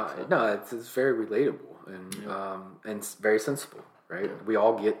 Yeah, it's very relatable and it's very sensible, right? Yeah. We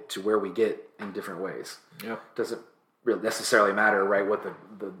all get to where we get in different ways. Yeah, doesn't really necessarily matter, right? What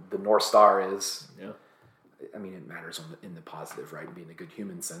the North Star is. Yeah, I mean, it matters in the positive, right, being a good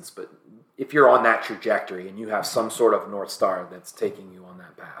human sense. But if you're on that trajectory and you have some sort of North Star that's taking you on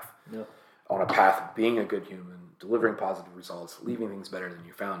that path, on a path of being a good human, delivering positive results, leaving things better than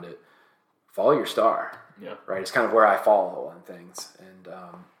you found it, follow your star. Yeah. Right? It's kind of where I fall on things. And,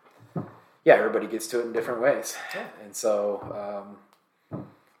 everybody gets to it in different ways. Yeah. And so...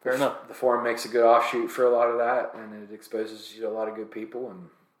 fair enough. The forum makes a good offshoot for a lot of that, and it exposes you to a lot of good people. And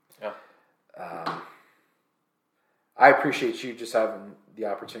I appreciate you just having the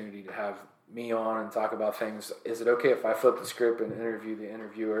opportunity to have me on and talk about things. Is it okay if I flip the script and interview the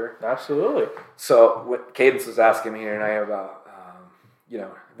interviewer? Absolutely. So what Cadence was asking me here tonight about,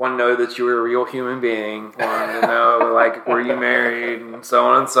 want to know that you were a real human being, wanted to know, like, were you married, and so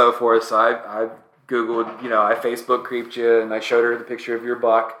on and so forth. So I Googled, I Facebook creeped you, and I showed her the picture of your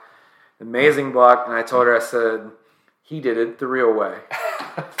buck, amazing buck, and I told her, I said, he did it the real way.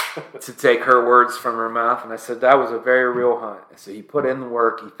 To take her words from her mouth, and I said, that was a very real hunt. So he put in the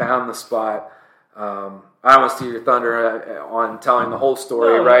work, he found the spot. I don't want to steal your thunder on telling the whole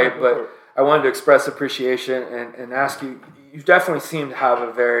story, right? But I wanted to express appreciation and ask you, you definitely seem to have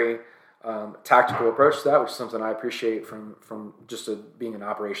a very tactical approach to that, which is something I appreciate from just being an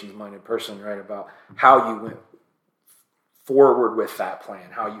operations-minded person, right, about how you went forward with that plan,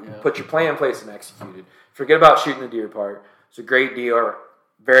 how you put your plan in place and executed. Forget about shooting the deer part. It's a great deal,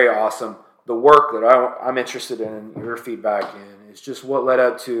 very awesome. The work that I'm interested in, your feedback in, is just what led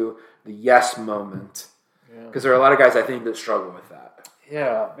up to the yes moment. Because there are a lot of guys, I think, that struggle with that.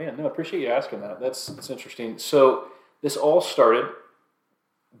 Yeah, man, no, I appreciate you asking that. That's interesting. So this all started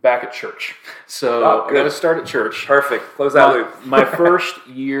back at church. So I got to start at church. Perfect. Close that loop. My first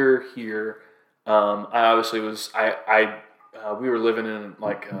year here, I obviously was, we were living in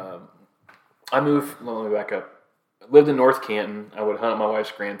I moved, let me back up. I lived in North Canton. I would hunt at my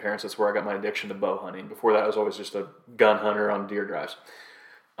wife's grandparents. That's where I got my addiction to bow hunting. Before that, I was always just a gun hunter on deer drives.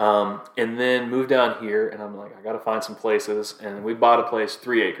 And then moved down here, and I'm like, I got to find some places. And we bought a place,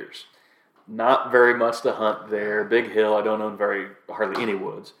 3 acres. Not very much to hunt there. Big hill. I don't own hardly any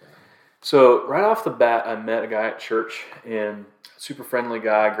woods. So right off the bat, I met a guy at church, and super friendly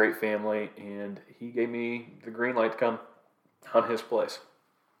guy, great family, and he gave me the green light to come hunt his place.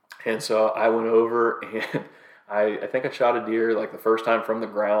 And so I went over, and I think I shot a deer like the first time from the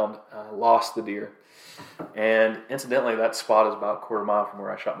ground. I lost the deer. And incidentally, that spot is about a quarter mile from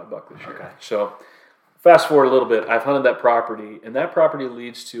where I shot my buck this year. Okay. So fast forward a little bit, I've hunted that property, and that property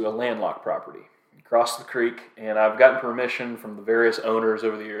leads to a landlocked property across the creek, and I've gotten permission from the various owners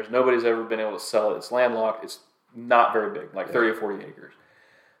over the years. Nobody's ever been able to sell it. It's landlocked. It's not very big, like 30 or 40 acres.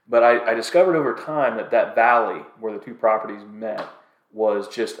 But I discovered over time that valley where the two properties met was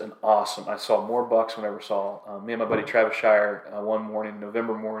just an awesome. I saw more bucks than I ever saw. Me and my buddy Travis Shire, one morning,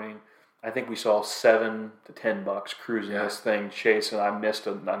 November morning, I think we saw 7 to 10 bucks cruising this thing, chasing. I missed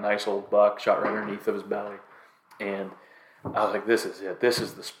a nice old buck, shot right underneath of his belly. And I was like, this is it. This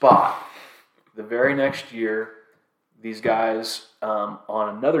is the spot. The very next year, these guys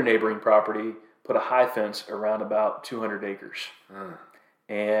on another neighboring property put a high fence around about 200 acres.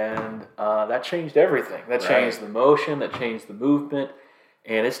 And that changed everything. That changed the motion. That changed the movement.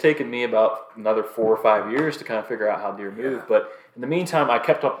 And it's taken me about another 4 or 5 years to kind of figure out how deer move. But in the meantime, I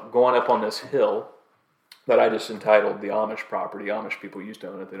kept going up on this hill that I just entitled the Amish property. Amish people used to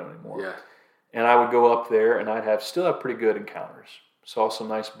own it. They don't anymore. Yeah. And I would go up there, and I'd still have pretty good encounters. Saw some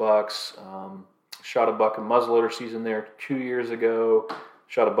nice bucks. Shot a buck in muzzleloader season there 2 years ago.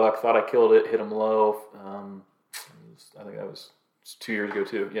 Shot a buck, thought I killed it, hit him low. I think that was 2 years ago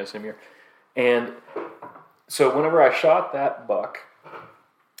too. Yeah, same year. And so whenever I shot that buck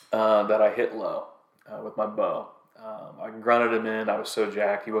that I hit low with my bow, I grunted him in. I was so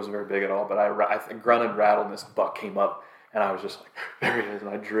jacked. He wasn't very big at all, but I grunted, rattled, and this buck came up, and I was just like, there he is, and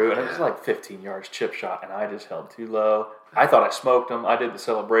I drew, and it was like 15 yards chip shot, and I just held too low. I thought I smoked him. I did the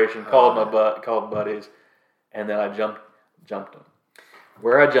celebration, called buddies, and then I jumped him.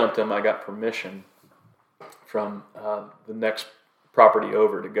 Where I jumped him, I got permission from the next property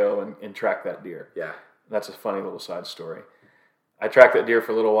over to go and track that deer. Yeah. That's a funny little side story. I tracked that deer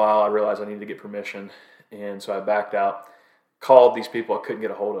for a little while. I realized I needed to get permission, and so I backed out, called these people. I couldn't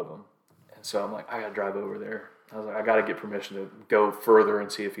get a hold of them. And so I'm like, I got to drive over there. I was like, I got to get permission to go further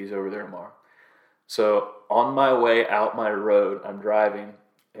and see if he's over there tomorrow. So on my way out my road, I'm driving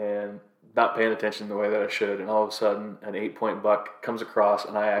and not paying attention the way that I should, and all of a sudden an 8-point buck comes across,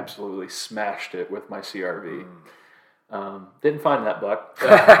 and I absolutely smashed it with my CRV. Didn't find that buck,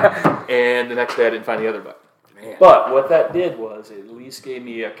 and the next day I didn't find the other buck. Man. But what that did was it at least gave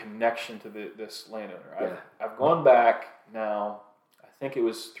me a connection to this landowner. I've gone back now, I think it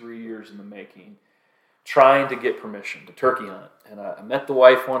was 3 years in the making, trying to get permission to turkey hunt. And I met the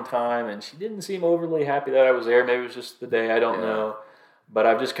wife one time, and she didn't seem overly happy that I was there. Maybe it was just the day, I don't know. But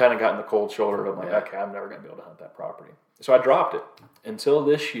I've just kind of gotten the cold shoulder. I'm like, okay, I'm never going to be able to hunt that property. So I dropped it until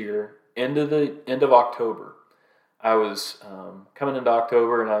this year, end of October. I was coming into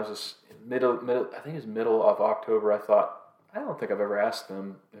October, and I was just middle. I think it was middle of October. I thought, I don't think I've ever asked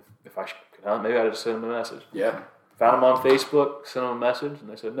them if I could hunt. Maybe I just sent them a message. Yeah. Found them on Facebook, sent them a message, and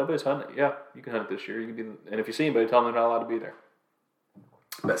they said, nobody's hunting it. Yeah, you can hunt it this year. You can be, and if you see anybody, tell them they're not allowed to be there.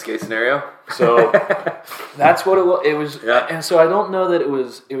 Best case scenario. So that's what it was. Yeah. And so I don't know that it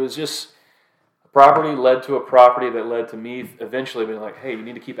was just a property led to a property that led to me eventually being like, hey, you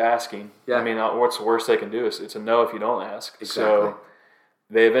need to keep asking. Yeah. I mean, what's the worst they can do? It's a no if you don't ask. Exactly. So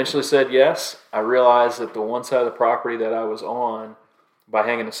they eventually said yes. I realized that the one side of the property that I was on, by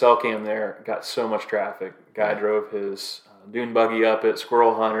hanging a cell cam there, got so much traffic. Guy drove his dune buggy up it,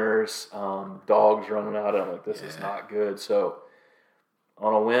 squirrel hunters, dogs running out. I'm like, this is not good. So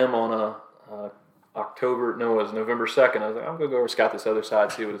on a whim, on it was November 2nd, I was like, I'm going to go over scout this other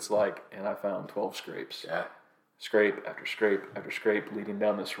side, see what it's like. And I found 12 scrapes. Yeah. Scrape after scrape after scrape leading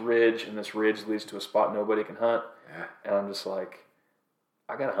down this ridge, and this ridge leads to a spot nobody can hunt. Yeah. And I'm just like,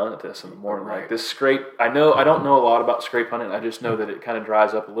 I got to hunt at this in the morning. Right. Like this scrape, I don't know a lot about scrape hunting. I just know that it kind of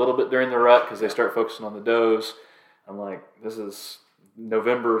dries up a little bit during the rut because they start focusing on the does. I'm like, this is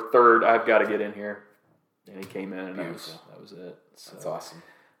November 3rd. I've got to get in here. And he came in, and that was it. So that's awesome.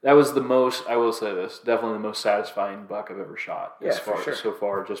 That was the most, I will say this, definitely the most satisfying buck I've ever shot so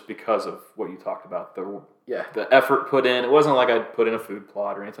far, just because of what you talked about. The effort put in. It wasn't like I put in a food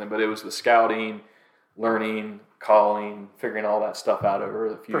plot or anything, but it was the scouting, learning, calling, figuring all that stuff out over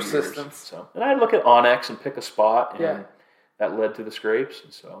a few years. So, and I'd look at Onyx and pick a spot, and that led to the scrapes.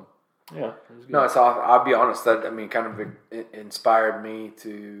 And so, yeah, it was good. No, it's awesome. I'll be honest. That kind of inspired me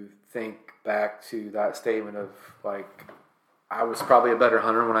to think back to that statement of like, I was probably a better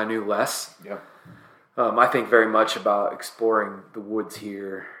hunter when I knew less. Yeah. I think very much about exploring the woods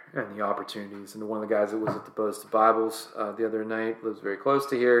here and the opportunities. And one of the guys that was at the Bows to Bibles the other night lives very close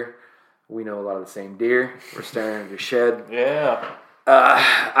to here. We know a lot of the same deer. We're staring at a shed. Yeah.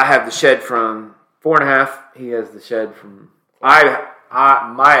 I have the shed from 4.5. He has the shed from.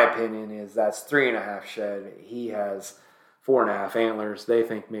 My opinion is that's 3.5 shed. He has 4.5 antlers. They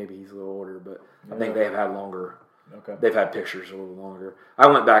think maybe he's a little older, but I think they've had longer. Okay. They've had pictures a little longer. I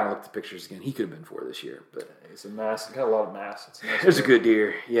went back and looked at the pictures again. He could have been 4 this year, but it's a mass. It's got a lot of mass. It's a good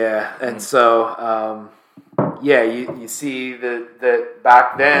deer, yeah. And so, you see that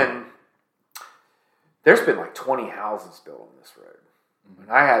back then. There's been like 20 houses built on this road. And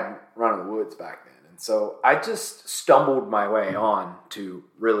I hadn't run in the woods back then. And so I just stumbled my way on to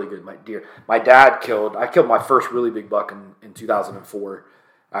really good deer. My dad I killed my first really big buck in 2004,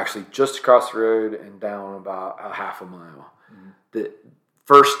 actually just across the road and down about a half a mile. Mm-hmm. The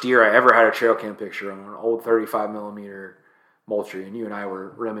first deer I ever had a trail cam picture on an old 35 millimeter Moultrie. And you and I were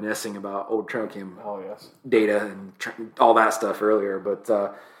reminiscing about old trail cam data and all that stuff earlier. But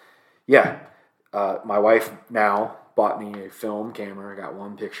my wife now bought me a film camera. I got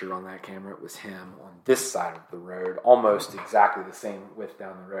one picture on that camera. It was him on this side of the road, almost exactly the same width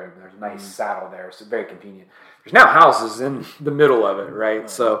down the road. There's a nice saddle there, so very convenient. There's now houses in the middle of it, right?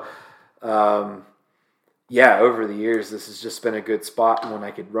 So, over the years, this has just been a good spot. When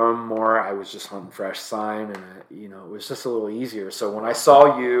I could roam more, I was just hunting fresh sign, and it was just a little easier. So when I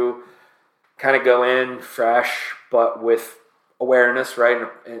saw you kind of go in fresh, but with awareness, right,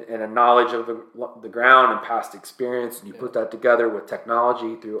 and a knowledge of the ground and past experience, and you put that together with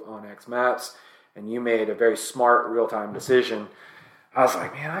technology through Onyx Maps, and you made a very smart real-time decision. I was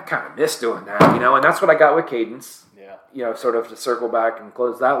like, man, I kind of miss doing that, and that's what I got with Cadence. Yeah, sort of to circle back and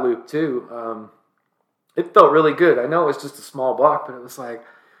close that loop too. It felt really good. I know it was just a small block, but it was like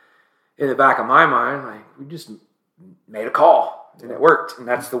in the back of my mind, like we just made a call. And it worked, and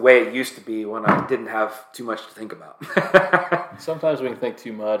that's the way it used to be when I didn't have too much to think about. Sometimes we can think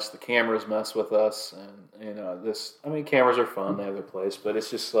too much. The cameras mess with us, and cameras are fun; they have their place. But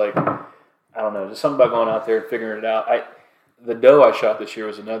it's just like, I don't know, just something about going out there and figuring it out. The doe I shot this year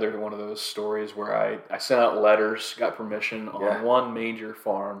was another one of those stories where I sent out letters, got permission on one major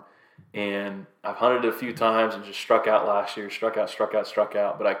farm, and I've hunted it a few times and just struck out last year, struck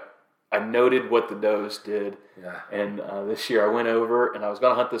out. But I noted what the does did, and this year I went over and I was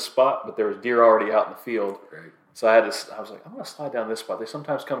going to hunt this spot, but there was deer already out in the field. Right. So I was like, I'm going to slide down this spot. They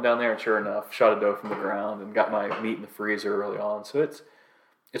sometimes come down there, and sure enough, shot a doe from the ground and got my meat in the freezer early on. So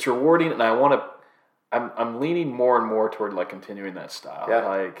it's rewarding, and I'm leaning more and more toward like continuing that style.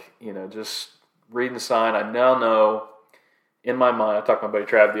 Yeah. Just reading the sign. I now know in my mind, I talked to my buddy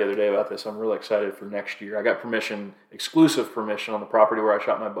Trav the other day about this. I'm really excited for next year. I got exclusive permission on the property where I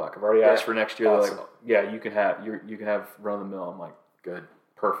shot my buck. I've already asked for next year. Awesome. They're like, yeah, you can have run of the mill. I'm like, Good.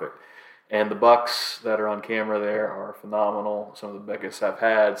 perfect. And the bucks that are on camera there are phenomenal. Some of the biggest I've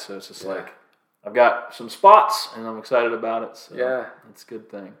had. So it's just like, I've got some spots and I'm excited about it. So it's a good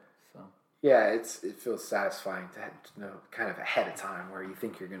thing. So yeah, it feels satisfying to know kind of ahead of time where you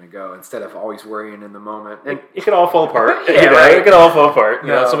think you're going to go instead of always worrying in the moment. And it could all fall apart. Yeah, right. It could all fall apart.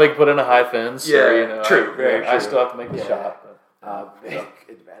 You know, somebody can put in a high fence. Yeah, or, true. I still have to make the shot. But,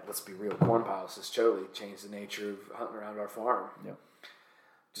 let's be real. Corn piles has totally changed the nature of hunting around our farm. Yep.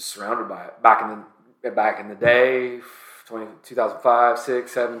 Just surrounded by it. Back in the day, 2005,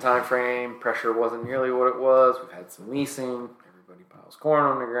 6, 7 time frame, pressure wasn't nearly what it was. We've had some leasing. Everybody piles corn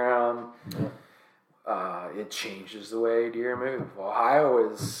on the ground. It changes the way deer move. Ohio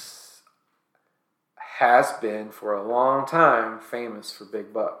has been for a long time famous for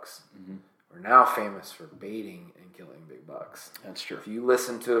big bucks. Mm-hmm. We're now famous for baiting and killing big bucks. That's true. If you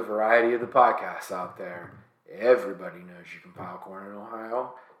listen to a variety of the podcasts out there, everybody knows you can pile corn in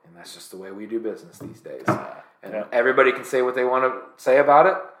Ohio, and that's just the way we do business these days. And everybody can say what they want to say about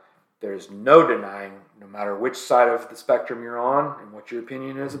it. There's no denying, no matter which side of the spectrum you're on and what your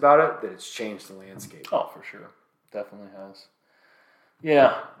opinion is about it, that it's changed the landscape. Oh, for sure. Definitely has.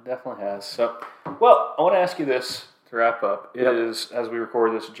 Yeah, definitely has. So, well, I want to ask you this to wrap up. It is, as we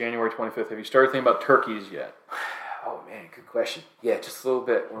record this, January 25th. Have you started thinking about turkeys yet? Oh man, good question. Yeah, just a little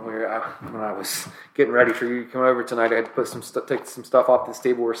bit. When I was getting ready for you to come over tonight, I had to put take some stuff off this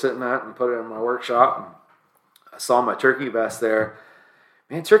table we're sitting at and put it in my workshop. And I saw my turkey vest there.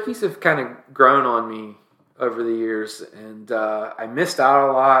 Man, turkeys have kind of grown on me over the years, and I missed out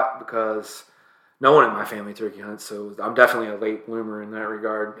a lot because no one in my family turkey hunts. So I'm definitely a late bloomer in that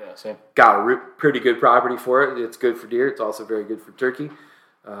regard. Yeah, same. Got a pretty good property for it. It's good for deer. It's also very good for turkey.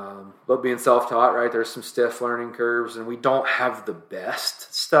 But being self-taught, right, there's some stiff learning curves, and we don't have the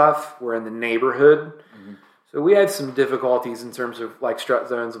best stuff. We're in the neighborhood. Mm-hmm. So we had some difficulties in terms of like strut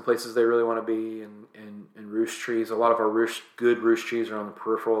zones and places they really want to be and roost trees. A lot of our good roost trees are on the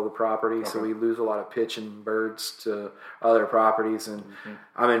peripheral of the property, so we lose a lot of pitch and birds to other properties. And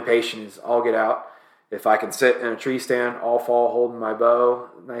I'm impatient as all get out. If I can sit in a tree stand all fall holding my bow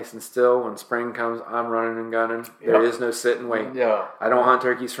nice and still, when spring comes, I'm running and gunning. There is no sit and wait. Yeah. I don't hunt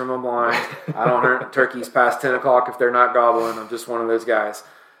turkeys from a blind. I don't hunt turkeys past 10 o'clock if they're not gobbling. I'm just one of those guys.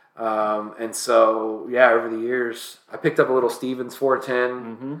 And so, over the years, I picked up a little Stevens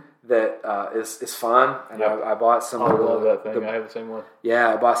 410 that is fun. And I bought some I love that thing. I have the same one.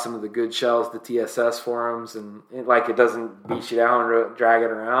 Yeah, I bought some of the good shells, the TSS for them, and it doesn't beat you down or drag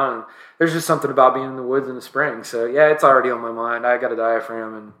it around. And there's just something about being in the woods in the spring. So, it's already on my mind. I got a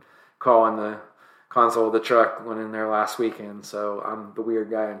diaphragm and calling the console of the truck went in there last weekend, so I'm the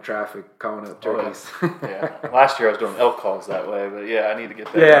weird guy in traffic calling up turkeys. Last year I was doing elk calls that way, but I need to get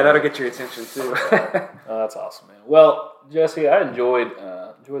that. Yeah, that'll get your attention too. That's awesome, man. Well, Jesse, I enjoyed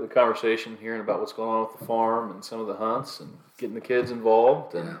the conversation, hearing about what's going on with the farm and some of the hunts and getting the kids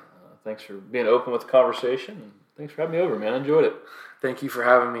involved. And thanks for being open with the conversation. And thanks for having me over, man. I enjoyed it. Thank you for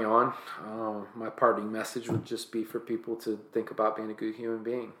having me on. My parting message would just be for people to think about being a good human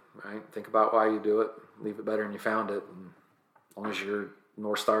being, right? Think about why you do it. Leave it better than you found it. And as long as your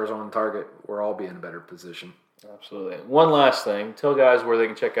North Star is on target, we'll all be in a better position. Absolutely. One last thing. Tell guys where they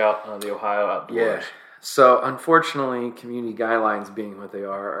can check out the Ohio Outdoors. Yeah. So, unfortunately, community guidelines being what they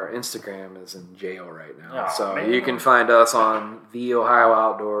are, our Instagram is in jail right now. You can find us on The Ohio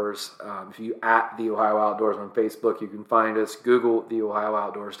Outdoors. If you @ The Ohio Outdoors on Facebook, you can find us. Google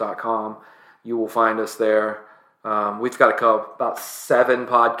theohiooutdoors.com. You will find us there. We've got about 7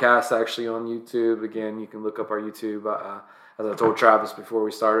 podcasts actually on YouTube. Again, you can look up our YouTube. As I told Travis before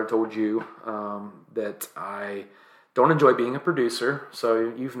we started, told you that I don't enjoy being a producer,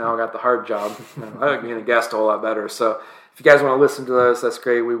 so you've now got the hard job. I like being a guest a whole lot better. So if you guys want to listen to those, that's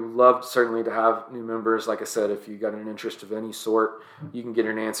great. We would love certainly to have new members. Like I said, if you got an interest of any sort, you can get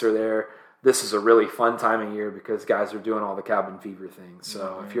an answer there. This is a really fun time of year because guys are doing all the cabin fever things.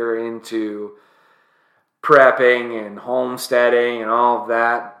 So if you're into prepping and homesteading and all of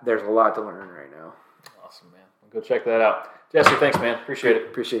that, there's a lot to learn right now. Awesome, man. Go check that out. Jesse, thanks, man. Appreciate it.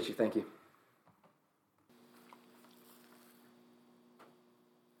 Appreciate you. Thank you.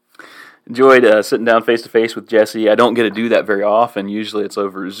 Enjoyed sitting down face-to-face with Jesse. I don't get to do that very often. Usually it's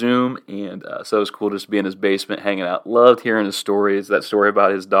over Zoom, and so it was cool just to be in his basement hanging out. Loved hearing his stories. That story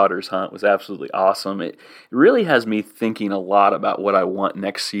about his daughter's hunt was absolutely awesome. It really has me thinking a lot about what I want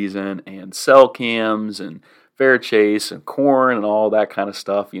next season, and cell cams and fair chase and corn and all that kind of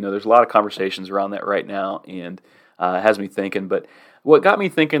stuff. There's a lot of conversations around that right now, and has me thinking. But what got me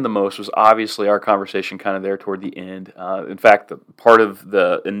thinking the most was obviously our conversation kind of there toward the end. In fact, part of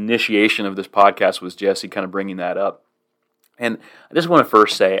the initiation of this podcast was Jesse kind of bringing that up. And I just want to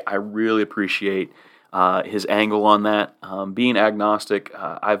first say I really appreciate his angle on that. Being agnostic,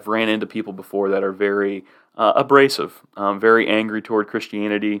 I've ran into people before that are very abrasive, very angry toward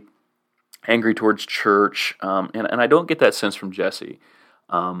Christianity, angry towards church, and I don't get that sense from Jesse.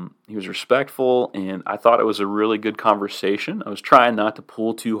 He was respectful, and I thought it was a really good conversation. I was trying not to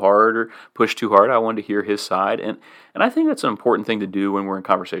pull too hard or push too hard. I wanted to hear his side, and I think that's an important thing to do when we're in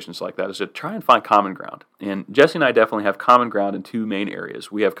conversations like that, is to try and find common ground. And Jesse and I definitely have common ground in two main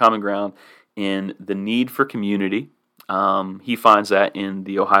areas. We have common ground in the need for community. He finds that in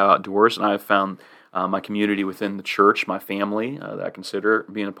the Ohio Outdoors, and I have found my community within the church, my family that I consider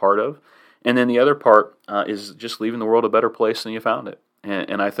being a part of. And then the other part is just leaving the world a better place than you found it.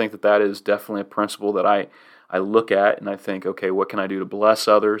 And I think that is definitely a principle that I look at, and I think, okay, what can I do to bless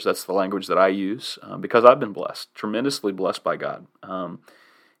others? That's the language that I use because I've been blessed, tremendously blessed by God.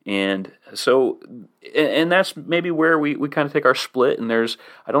 And so, and that's maybe where we kind of take our split. And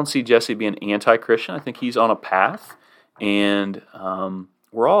I don't see Jesse being anti-Christian. I think he's on a path, and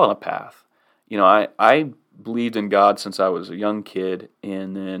we're all on a path. You know, I believed in God since I was a young kid,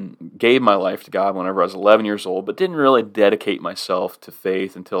 and then gave my life to God whenever I was 11 years old, but didn't really dedicate myself to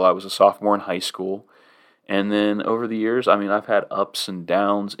faith until I was a sophomore in high school. And then over the years, I mean, I've had ups and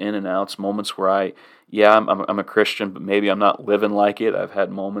downs, in and outs, moments where I'm a Christian, but maybe I'm not living like it. I've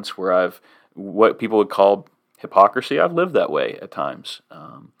had moments where what people would call hypocrisy. I've lived that way at times.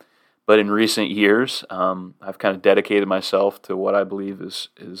 But in recent years, I've kind of dedicated myself to what I believe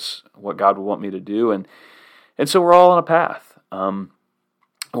is what God would want me to do, and so we're all on a path.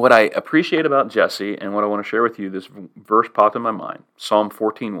 What I appreciate about Jesse, and what I want to share with you, this verse popped in my mind, Psalm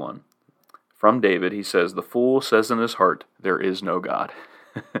 14:1. From David, he says, "The fool says in his heart, there is no God."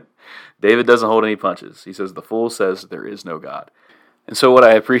 David doesn't hold any punches. He says, the fool says there is no God. And so what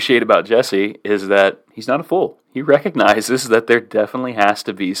I appreciate about Jesse is that he's not a fool. He recognizes that there definitely has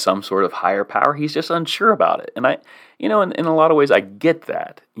to be some sort of higher power. He's just unsure about it. And in a lot of ways, I get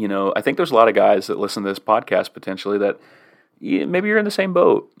that. I think there's a lot of guys that listen to this podcast potentially that maybe you're in the same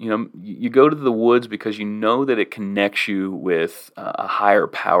boat. You go to the woods because you know that it connects you with a higher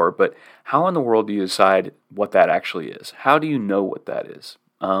power, but how in the world do you decide what that actually is? How do you know what that is?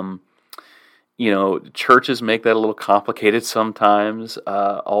 Churches make that a little complicated sometimes.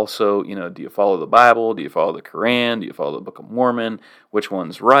 Also, do you follow the Bible? Do you follow the Quran? Do you follow the Book of Mormon? Which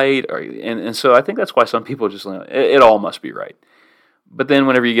one's right? And so I think that's why some people just, it all must be right. But then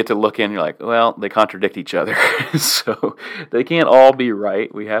whenever you get to look in, you're like, well, they contradict each other. So they can't all be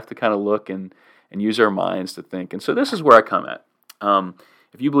right. We have to kind of look and use our minds to think. And so this is where I come at.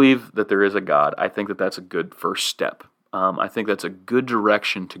 If you believe that there is a God, I think that that's a good first step. I think that's a good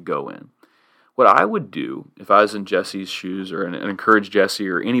direction to go in. What I would do if I was in Jesse's shoes and encourage Jesse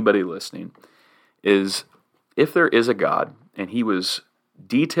or anybody listening is, if there is a God and he was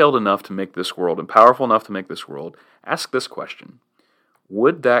detailed enough to make this world and powerful enough to make this world, ask this question: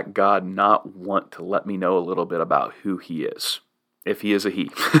 would that God not want to let me know a little bit about who he is? If he is a he,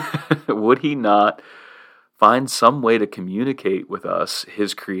 would he not find some way to communicate with us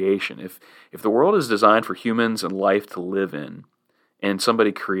his creation? If the world is designed for humans and life to live in, and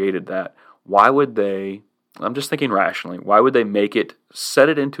somebody created that, why would they, I'm just thinking rationally, why would they set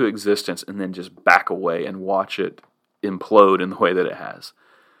it into existence and then just back away and watch it implode in the way that it has?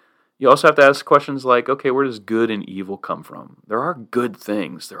 You also have to ask questions like, okay, where does good and evil come from? There are good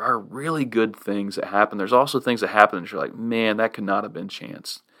things. There are really good things that happen. There's also things that happen and you're like, man, that could not have been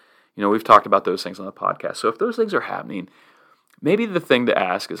chance. We've talked about those things on the podcast. So if those things are happening, maybe the thing to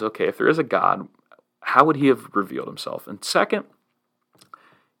ask is, okay, if there is a God, how would he have revealed himself? And second,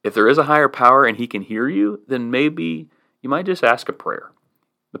 if there is a higher power and he can hear you, then maybe you might just ask a prayer.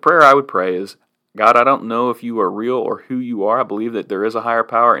 The prayer I would pray is, God, I don't know if you are real or who you are. I believe that there is a higher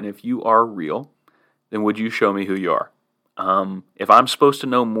power, and if you are real, then would you show me who you are? If I'm supposed to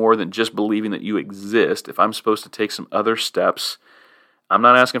know more than just believing that you exist, if I'm supposed to take some other steps, I'm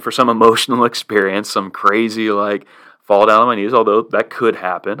not asking for some emotional experience, some crazy fall down on my knees, although that could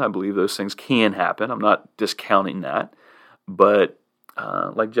happen. I believe those things can happen. I'm not discounting that. But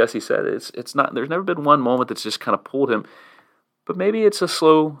like Jesse said, it's not. There's never been one moment that's just kind of pulled him. But maybe it's a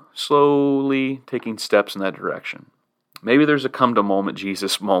slowly taking steps in that direction. Maybe there's a come to moment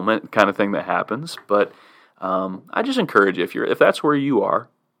Jesus moment kind of thing that happens. But I just encourage you, if that's where you are,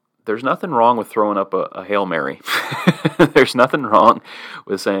 there's nothing wrong with throwing up a Hail Mary. There's nothing wrong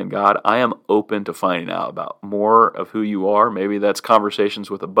with saying, God, I am open to finding out about more of who you are. Maybe that's conversations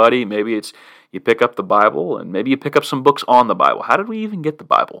with a buddy. Maybe it's you pick up the Bible, and maybe you pick up some books on the Bible. How did we even get the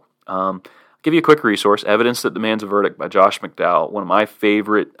Bible? I'll give you a quick resource, Evidence That Demands a Verdict by Josh McDowell, one of my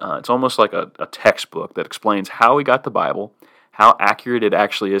favorite. It's almost like a textbook that explains how we got the Bible, how accurate it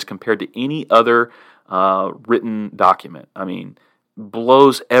actually is compared to any other written document. I mean,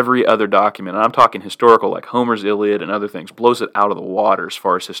 blows every other document, and I'm talking historical like Homer's Iliad and other things, blows it out of the water as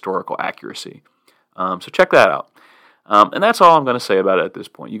far as historical accuracy. So check that out. And that's all I'm going to say about it at this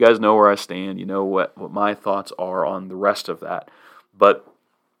point. You guys know where I stand. You know what my thoughts are on the rest of that. But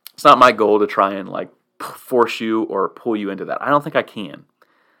it's not my goal to try and like force you or pull you into that. I don't think I can.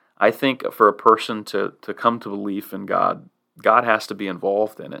 I think for a person to come to belief in God, God has to be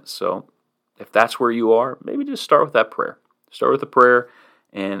involved in it. So if that's where you are, maybe just start with that prayer. Start with a prayer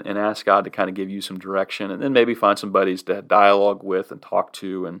and ask God to kind of give you some direction, and then maybe find some buddies to dialogue with and talk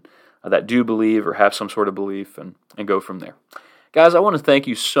to and that do believe or have some sort of belief and go from there. Guys, I want to thank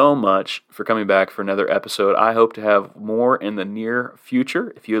you so much for coming back for another episode. I hope to have more in the near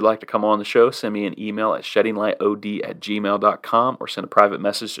future. If you would like to come on the show, send me an email at sheddinglightod@gmail.com or send a private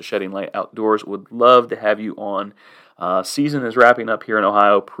message to Shedding Light Outdoors. Would love to have you on. Season is wrapping up here in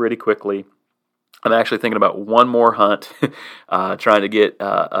Ohio pretty quickly. I'm actually thinking about one more hunt, trying to get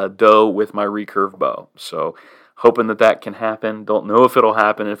a doe with my recurve bow. So hoping that can happen. Don't know if it'll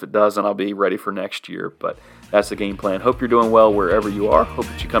happen. If it doesn't, I'll be ready for next year. But that's the game plan. Hope you're doing well wherever you are. Hope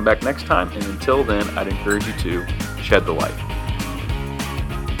that you come back next time. And until then, I'd encourage you to shed the light.